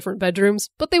sleep in different bedrooms,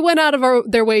 but they went out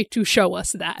of their way to show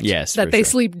us that. Yes, that they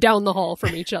sleep down the hall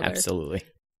from each other. Absolutely.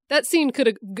 That scene could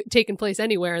have taken place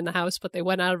anywhere in the house, but they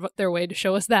went out of their way to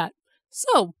show us that.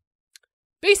 So,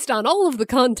 based on all of the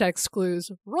context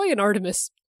clues, Roy and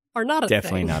Artemis are not a thing.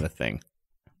 Definitely not a thing.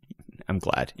 I'm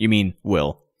glad. You mean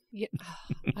Will. Yeah,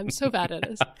 I'm so bad at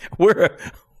it. We're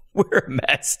a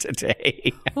mess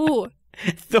today. Ooh.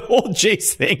 The whole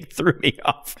Jace thing threw me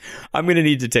off. I'm going to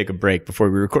need to take a break before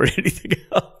we record anything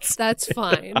else. That's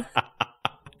fine.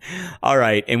 All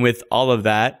right. And with all of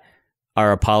that,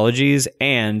 our apologies,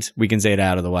 and we can say it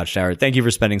out of the Watchtower. Thank you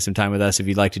for spending some time with us. If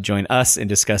you'd like to join us in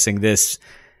discussing this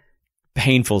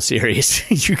painful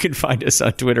series, you can find us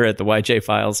on Twitter at the YJ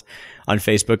Files, on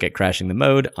Facebook at Crashing the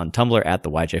Mode, on Tumblr at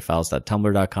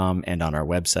theyjfiles.tumblr.com, and on our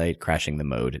website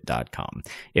crashingthemode.com.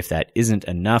 If that isn't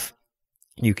enough,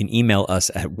 you can email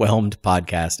us at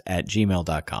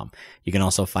whelmedpodcast@gmail.com. You can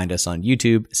also find us on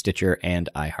YouTube, Stitcher, and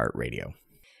iHeartRadio.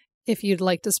 If you'd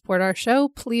like to support our show,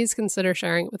 please consider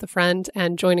sharing it with a friend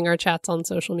and joining our chats on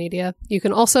social media. You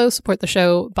can also support the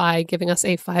show by giving us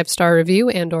a 5-star review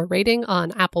and or rating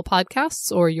on Apple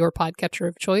Podcasts or your podcatcher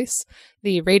of choice.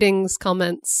 The ratings,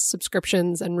 comments,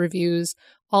 subscriptions, and reviews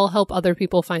all help other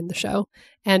people find the show.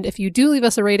 And if you do leave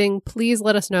us a rating, please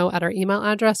let us know at our email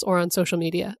address or on social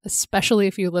media, especially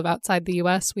if you live outside the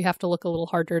US. We have to look a little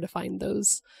harder to find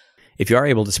those. If you are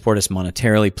able to support us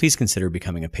monetarily, please consider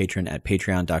becoming a patron at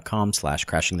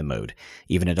patreon.com/crashingthemode.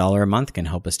 Even $1 a month can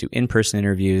help us do in-person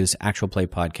interviews, actual play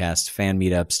podcasts, fan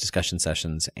meetups, discussion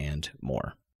sessions, and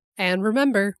more. And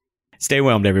remember, stay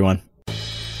whelmed, everyone.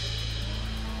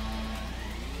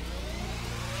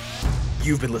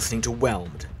 You've been listening to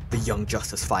Whelmed, the Young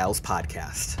Justice Files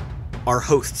podcast. Our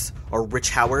hosts are Rich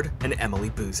Howard and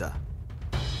Emily Booza.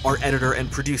 Our editor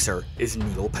and producer is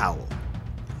Neal Powell.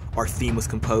 Our theme was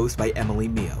composed by Emily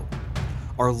Mio.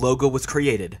 Our logo was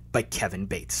created by Kevin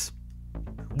Bates.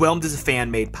 Whelmed is a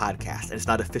fan-made podcast and is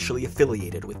not officially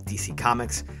affiliated with DC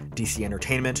Comics, DC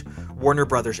Entertainment, Warner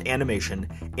Brothers Animation,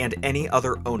 and any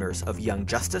other owners of Young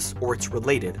Justice or its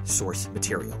related source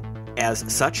material. As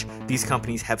such, these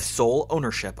companies have sole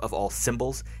ownership of all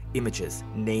symbols, images,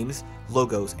 names,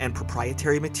 logos, and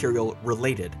proprietary material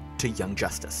related to Young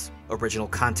Justice. Original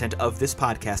content of this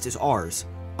podcast is ours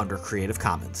under Creative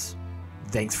Commons.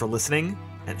 Thanks for listening,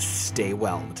 and stay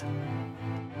whelmed.